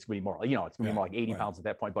thing. It's going to be more, it's going to be more like 80 pounds at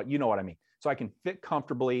that point, but you know what I mean. So I can fit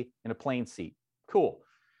comfortably in a plane seat. Cool.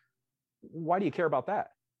 Why do you care about that?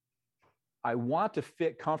 I want to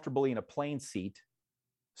fit comfortably in a plane seat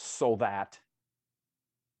so that,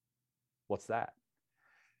 what's that?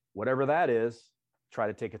 Whatever that is, try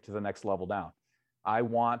to take it to the next level down. I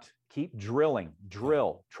want, keep drilling,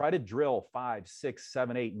 try to drill 5, 6,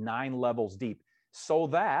 7, 8, 9 levels deep, so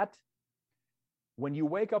that when you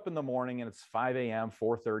wake up in the morning and it's 5 a.m.,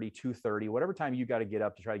 4:30, 2:30, whatever time you got to get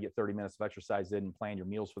up to try to get 30 minutes of exercise in and plan your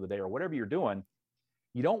meals for the day or whatever you're doing,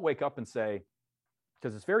 you don't wake up and say,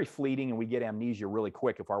 because it's very fleeting and we get amnesia really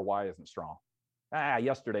quick if our why isn't strong.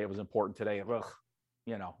 Yesterday it was important, today,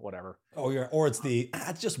 whatever. Or it's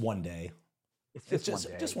just one day. It's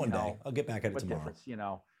just one day. I'll get back at it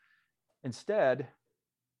tomorrow. Instead,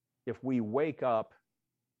 if we wake up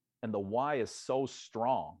and the why is so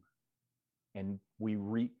strong, and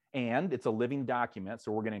and it's a living document,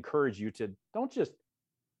 so we're going to encourage you to don't just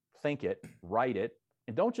think it, write it,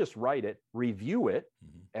 and don't just write it, review it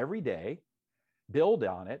every day, build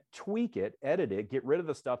on it, tweak it, edit it, get rid of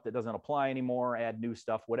the stuff that doesn't apply anymore, add new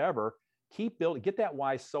stuff, whatever. Keep building, get that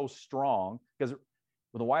why so strong, because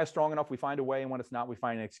when the why is strong enough, we find a way, and when it's not, we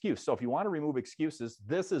find an excuse. So if you want to remove excuses,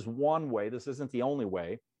 this is one way. This isn't the only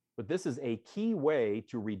way, but this is a key way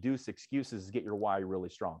to reduce excuses, to get your why really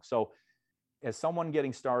strong. So as someone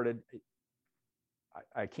getting started,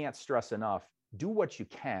 I can't stress enough, do what you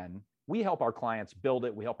can. We help our clients build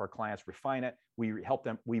it. We help our clients refine it. We help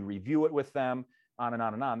them, we review it with them, on and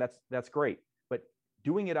on and on. That's great. But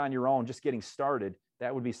doing it on your own, just getting started,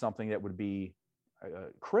 that would be something that would be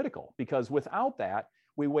critical, because without that,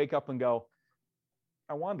 we wake up and go,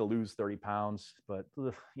 I wanted to lose 30 pounds, but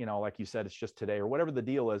like you said, it's just today, or whatever the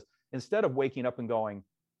deal is. Instead of waking up and going,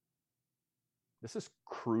 this is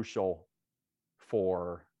crucial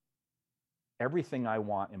for everything I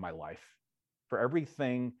want in my life, for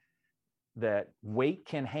everything that weight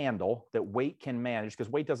can handle, that weight can manage,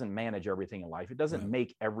 because weight doesn't manage everything in life. It doesn't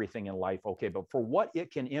make everything in life okay, but for what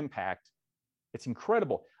it can impact, it's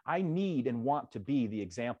incredible. I need and want to be the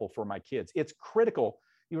example for my kids. It's critical.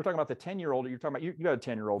 You were talking about the 10-year-old. You're talking about, you got a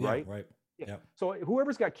 10-year-old, right? Right. Yeah. So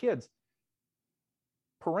whoever's got kids,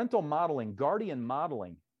 parental modeling, guardian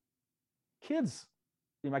modeling,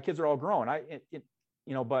 my kids are all grown.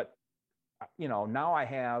 But now I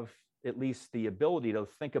have at least the ability to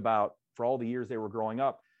think about, for all the years they were growing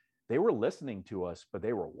up, they were listening to us, but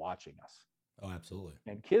they were watching us. Oh, absolutely.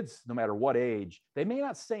 And kids, no matter what age, they may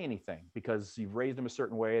not say anything because you've raised them a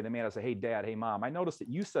certain way. They may not say, hey, Dad, hey, Mom, I noticed that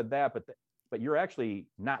you said that, but you're actually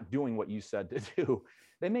not doing what you said to do.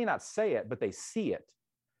 They may not say it, but they see it.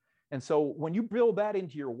 And so when you build that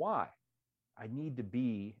into your why, I need to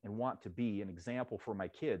be and want to be an example for my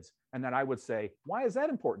kids. And then I would say, why is that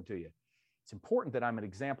important to you? It's important that I'm an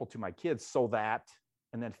example to my kids so that,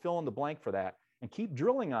 and then fill in the blank for that and keep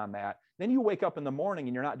drilling on that. Then you wake up in the morning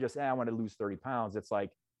and you're not just, I want to lose 30 pounds. It's like,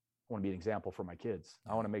 I want to be an example for my kids.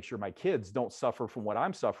 I want to make sure my kids don't suffer from what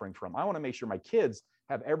I'm suffering from. I want to make sure my kids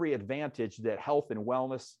have every advantage that health and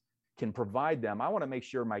wellness can provide them. I want to make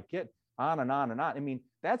sure my kid, on and on and on. I mean,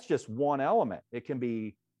 that's just one element. It can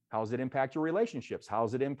be, how does it impact your relationships? How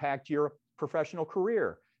does it impact your professional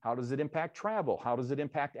career? How does it impact travel? How does it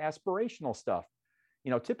impact aspirational stuff?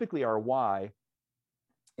 You know, typically our why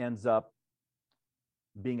ends up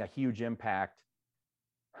being a huge impact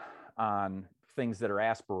on things that are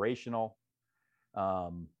aspirational,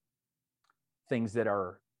 things that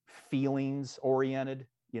are feelings oriented,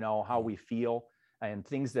 you know, how we feel, and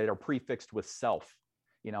things that are prefixed with self,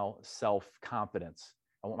 you know, self-confidence.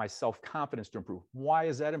 I want my self-confidence to improve. Why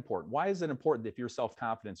is that important? Why is it important if your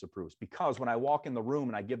self-confidence improves? Because when I walk in the room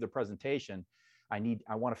and I give the presentation, I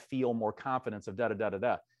want to feel more confidence of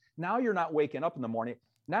da-da-da-da-da. Now you're not waking up in the morning.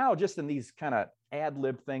 Now, just in these kind of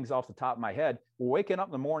ad-lib things off the top of my head, we're waking up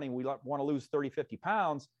in the morning, we want to lose 30, 50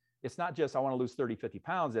 pounds. It's not just, I want to lose 30, 50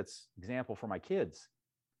 pounds. It's example for my kids.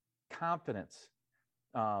 Confidence,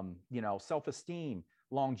 you know, self-esteem,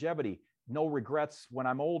 longevity, no regrets when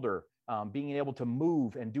I'm older, being able to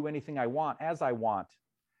move and do anything I want as I want.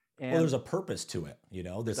 And well, there's a purpose to it, you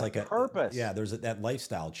know. There's like a purpose. Yeah, there's that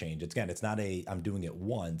lifestyle change. It's not I'm doing it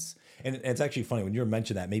once. And it's actually funny when you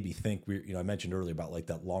mentioned that, made me think. I mentioned earlier about like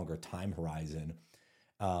that longer time horizon.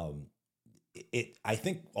 I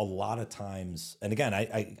think a lot of times, and again,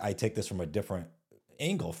 I take this from a different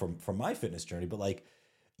angle from my fitness journey, but like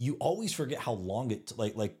you always forget how long it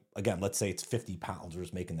like again, let's say it's 50 pounds. We're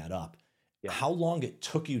just making that up. Yeah. How long it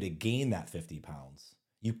took you to gain that 50 pounds.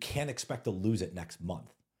 You can't expect to lose it next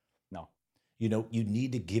month. No. You know, you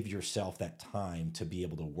need to give yourself that time to be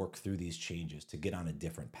able to work through these changes, to get on a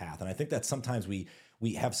different path. And I think that sometimes we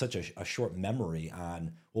have such a short memory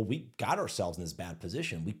on, well, we got ourselves in this bad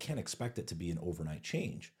position. We can't expect it to be an overnight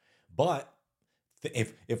change. But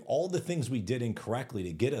if all the things we did incorrectly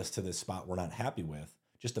to get us to this spot we're not happy with,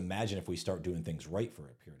 just imagine if we start doing things right for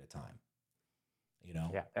a period of time, you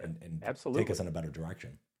know, yeah, and absolutely. take us in a better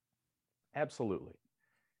direction. Absolutely.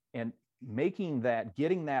 And getting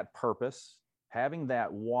that purpose, having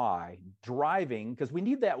that why, driving, because we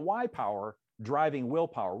need that why power, driving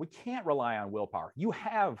willpower. We can't rely on willpower. You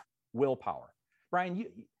have willpower. Brian,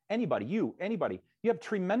 anybody, you have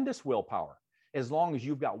tremendous willpower as long as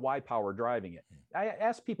you've got why power driving it. I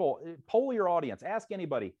ask people, poll your audience, ask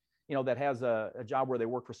anybody, you know, that has a job where they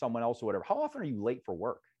work for someone else or whatever, how often are you late for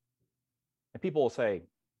work? And people will say,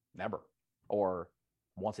 never, or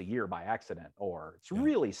once a year by accident, or it's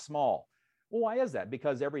really small. Well, why is that?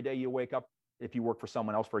 Because every day you wake up, if you work for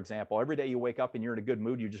someone else, for example, every day you wake up and you're in a good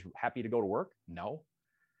mood, you're just happy to go to work? No.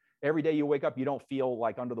 Every day you wake up, you don't feel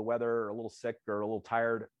like under the weather or a little sick or a little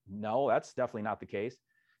tired? No, that's definitely not the case.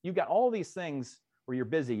 You've got all these things where you're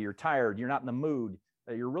busy, you're tired, you're not in the mood,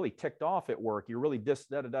 you're really ticked off at work, you're really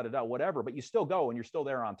whatever, but you still go and you're still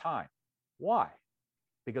there on time. Why?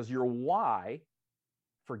 Because your why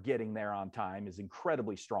for getting there on time is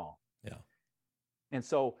incredibly strong. Yeah. And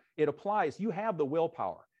so it applies. You have the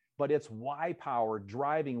willpower, but it's why power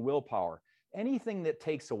driving willpower. Anything that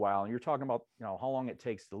takes a while, and you're talking about, you know, how long it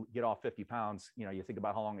takes to get off 50 pounds, you know, you think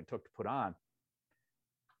about how long it took to put on.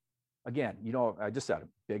 Again, you know, I just said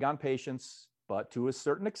big on patience, but to a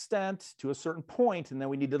certain extent, to a certain point, and then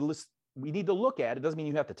we need to look at it. Doesn't mean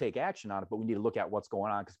you have to take action on it, but we need to look at what's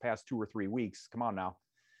going on, because past 2 or 3 weeks, come on now,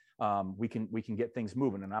 we can get things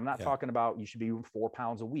moving. And I'm not talking about you should be 4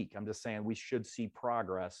 pounds a week. I'm just saying we should see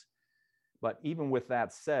progress. But even with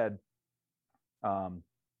that said,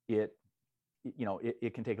 it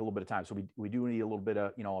can take a little bit of time. So we do need a little bit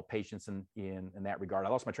of, you know, patience in that regard. I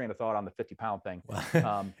lost my train of thought on the 50-pound thing.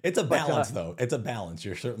 It's a balance though. It's a balance.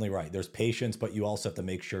 You're certainly right. There's patience, but you also have to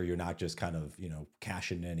make sure you're not just kind of, you know,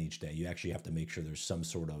 cashing in each day. You actually have to make sure there's some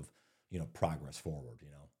sort of, you know, progress forward, you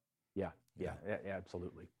know? Yeah,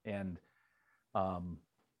 absolutely. And when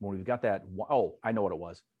we've got that, I know what it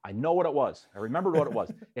was. I remembered what it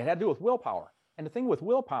was. It had to do with willpower. And the thing with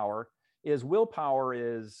willpower is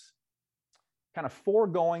kind of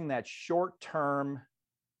foregoing that short-term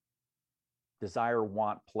desire,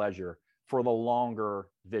 want, pleasure for the longer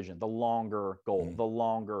vision, the longer goal, the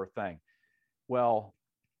longer thing. Well,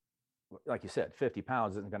 like you said, 50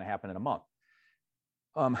 pounds isn't going to happen in a month.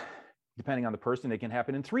 Depending on the person, it can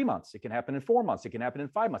happen in 3 months. It can happen in 4 months. It can happen in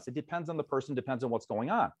 5 months. It depends on the person, depends on what's going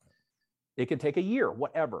on. It can take a year,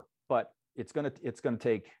 whatever, but it's going to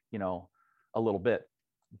take, a little bit.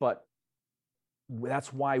 But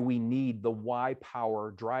that's why we need the why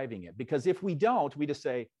power driving it. Because if we don't, we just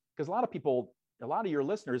say, because a lot of your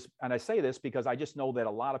listeners, and I say this because I just know that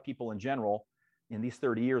a lot of people in general, in these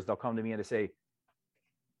 30 years, they'll come to me and they say,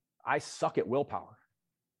 I suck at willpower.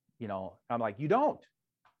 I'm like, you don't.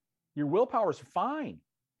 Your willpower is fine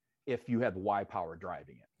if you have why power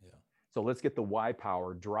driving it. Yeah. So let's get the why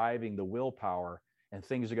power driving the willpower, and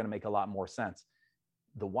things are going to make a lot more sense.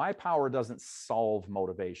 The why power doesn't solve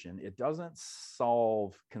motivation. It doesn't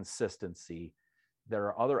solve consistency. There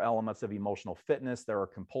are other elements of emotional fitness. There are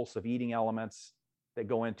compulsive eating elements that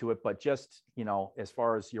go into it. But just, as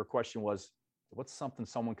far as your question was, what's something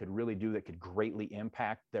someone could really do that could greatly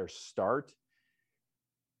impact their start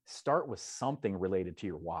with something related to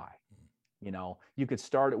your why. You could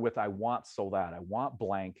start it with, I want so that, I want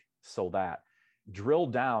blank so that. Drill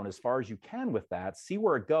down as far as you can with that, see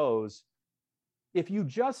where it goes. If you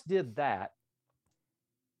just did that,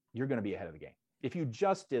 you're going to be ahead of the game. If you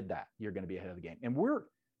just did that, you're going to be ahead of the game.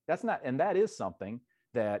 And that is something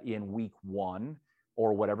that in week 1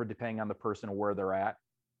 or whatever, depending on the person or where they're at,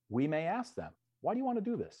 we may ask them, why do you want to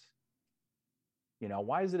do this?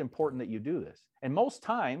 Why is it important that you do this? And most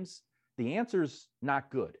times the answer's not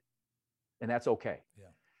good, and that's okay. Yeah.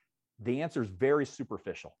 The answer's very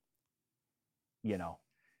superficial,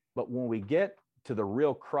 but when we get to the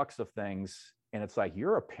real crux of things, and it's like,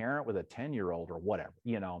 you're a parent with a 10-year-old or whatever,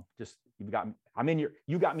 just you got me,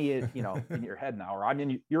 in your head now, or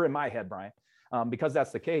you're in my head, Brian. Because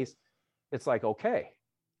that's the case, it's like, okay.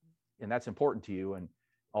 And that's important to you. And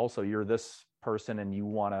also you're this person and you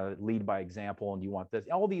want to lead by example, and you want this,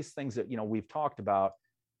 all these things that, we've talked about,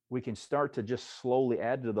 we can start to just slowly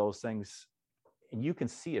add to those things. And you can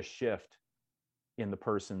see a shift in the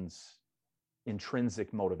person's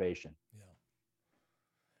intrinsic motivation. Yeah.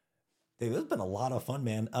 Dave, this has been a lot of fun,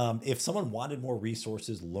 man. If someone wanted more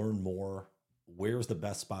resources, learn more, where's the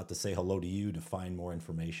best spot to say hello to you, to find more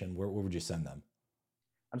information? Where would you send them?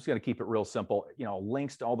 I'm just going to keep it real simple.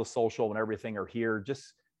 Links to all the social and everything are here.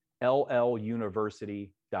 Just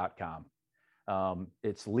lluniversity.com.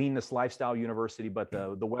 It's Leanness Lifestyle University, but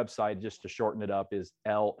the website, just to shorten it up, is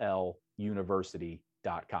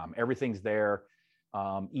lluniversity.com. Everything's there.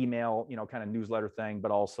 Email, kind of newsletter thing,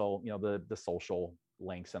 but also, the social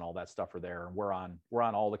links and all that stuff are there. And we're on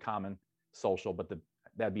all the common social, but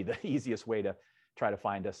that'd be the easiest way to try to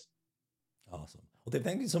find us. Awesome. Well, Dave,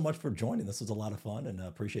 thank you so much for joining. This was a lot of fun, and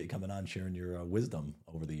appreciate you coming on, sharing your wisdom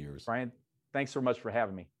over the years. Brian, thanks so much for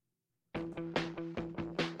having me.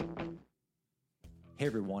 Hey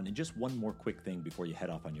everyone, and just one more quick thing before you head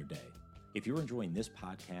off on your day. If you're enjoying this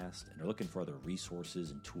podcast and are looking for other resources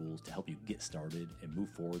and tools to help you get started and move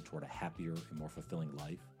forward toward a happier and more fulfilling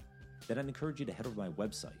life, then I'd encourage you to head over to my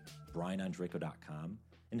website, brianondrako.com,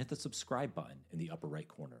 and hit the subscribe button in the upper right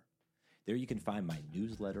corner. There you can find my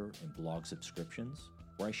newsletter and blog subscriptions,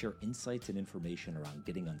 where I share insights and information around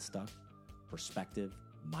getting unstuck, perspective,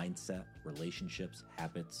 mindset, relationships,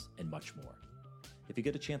 habits, and much more. If you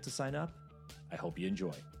get a chance to sign up, I hope you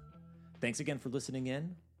enjoy. Thanks again for listening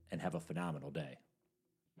in, and have a phenomenal day.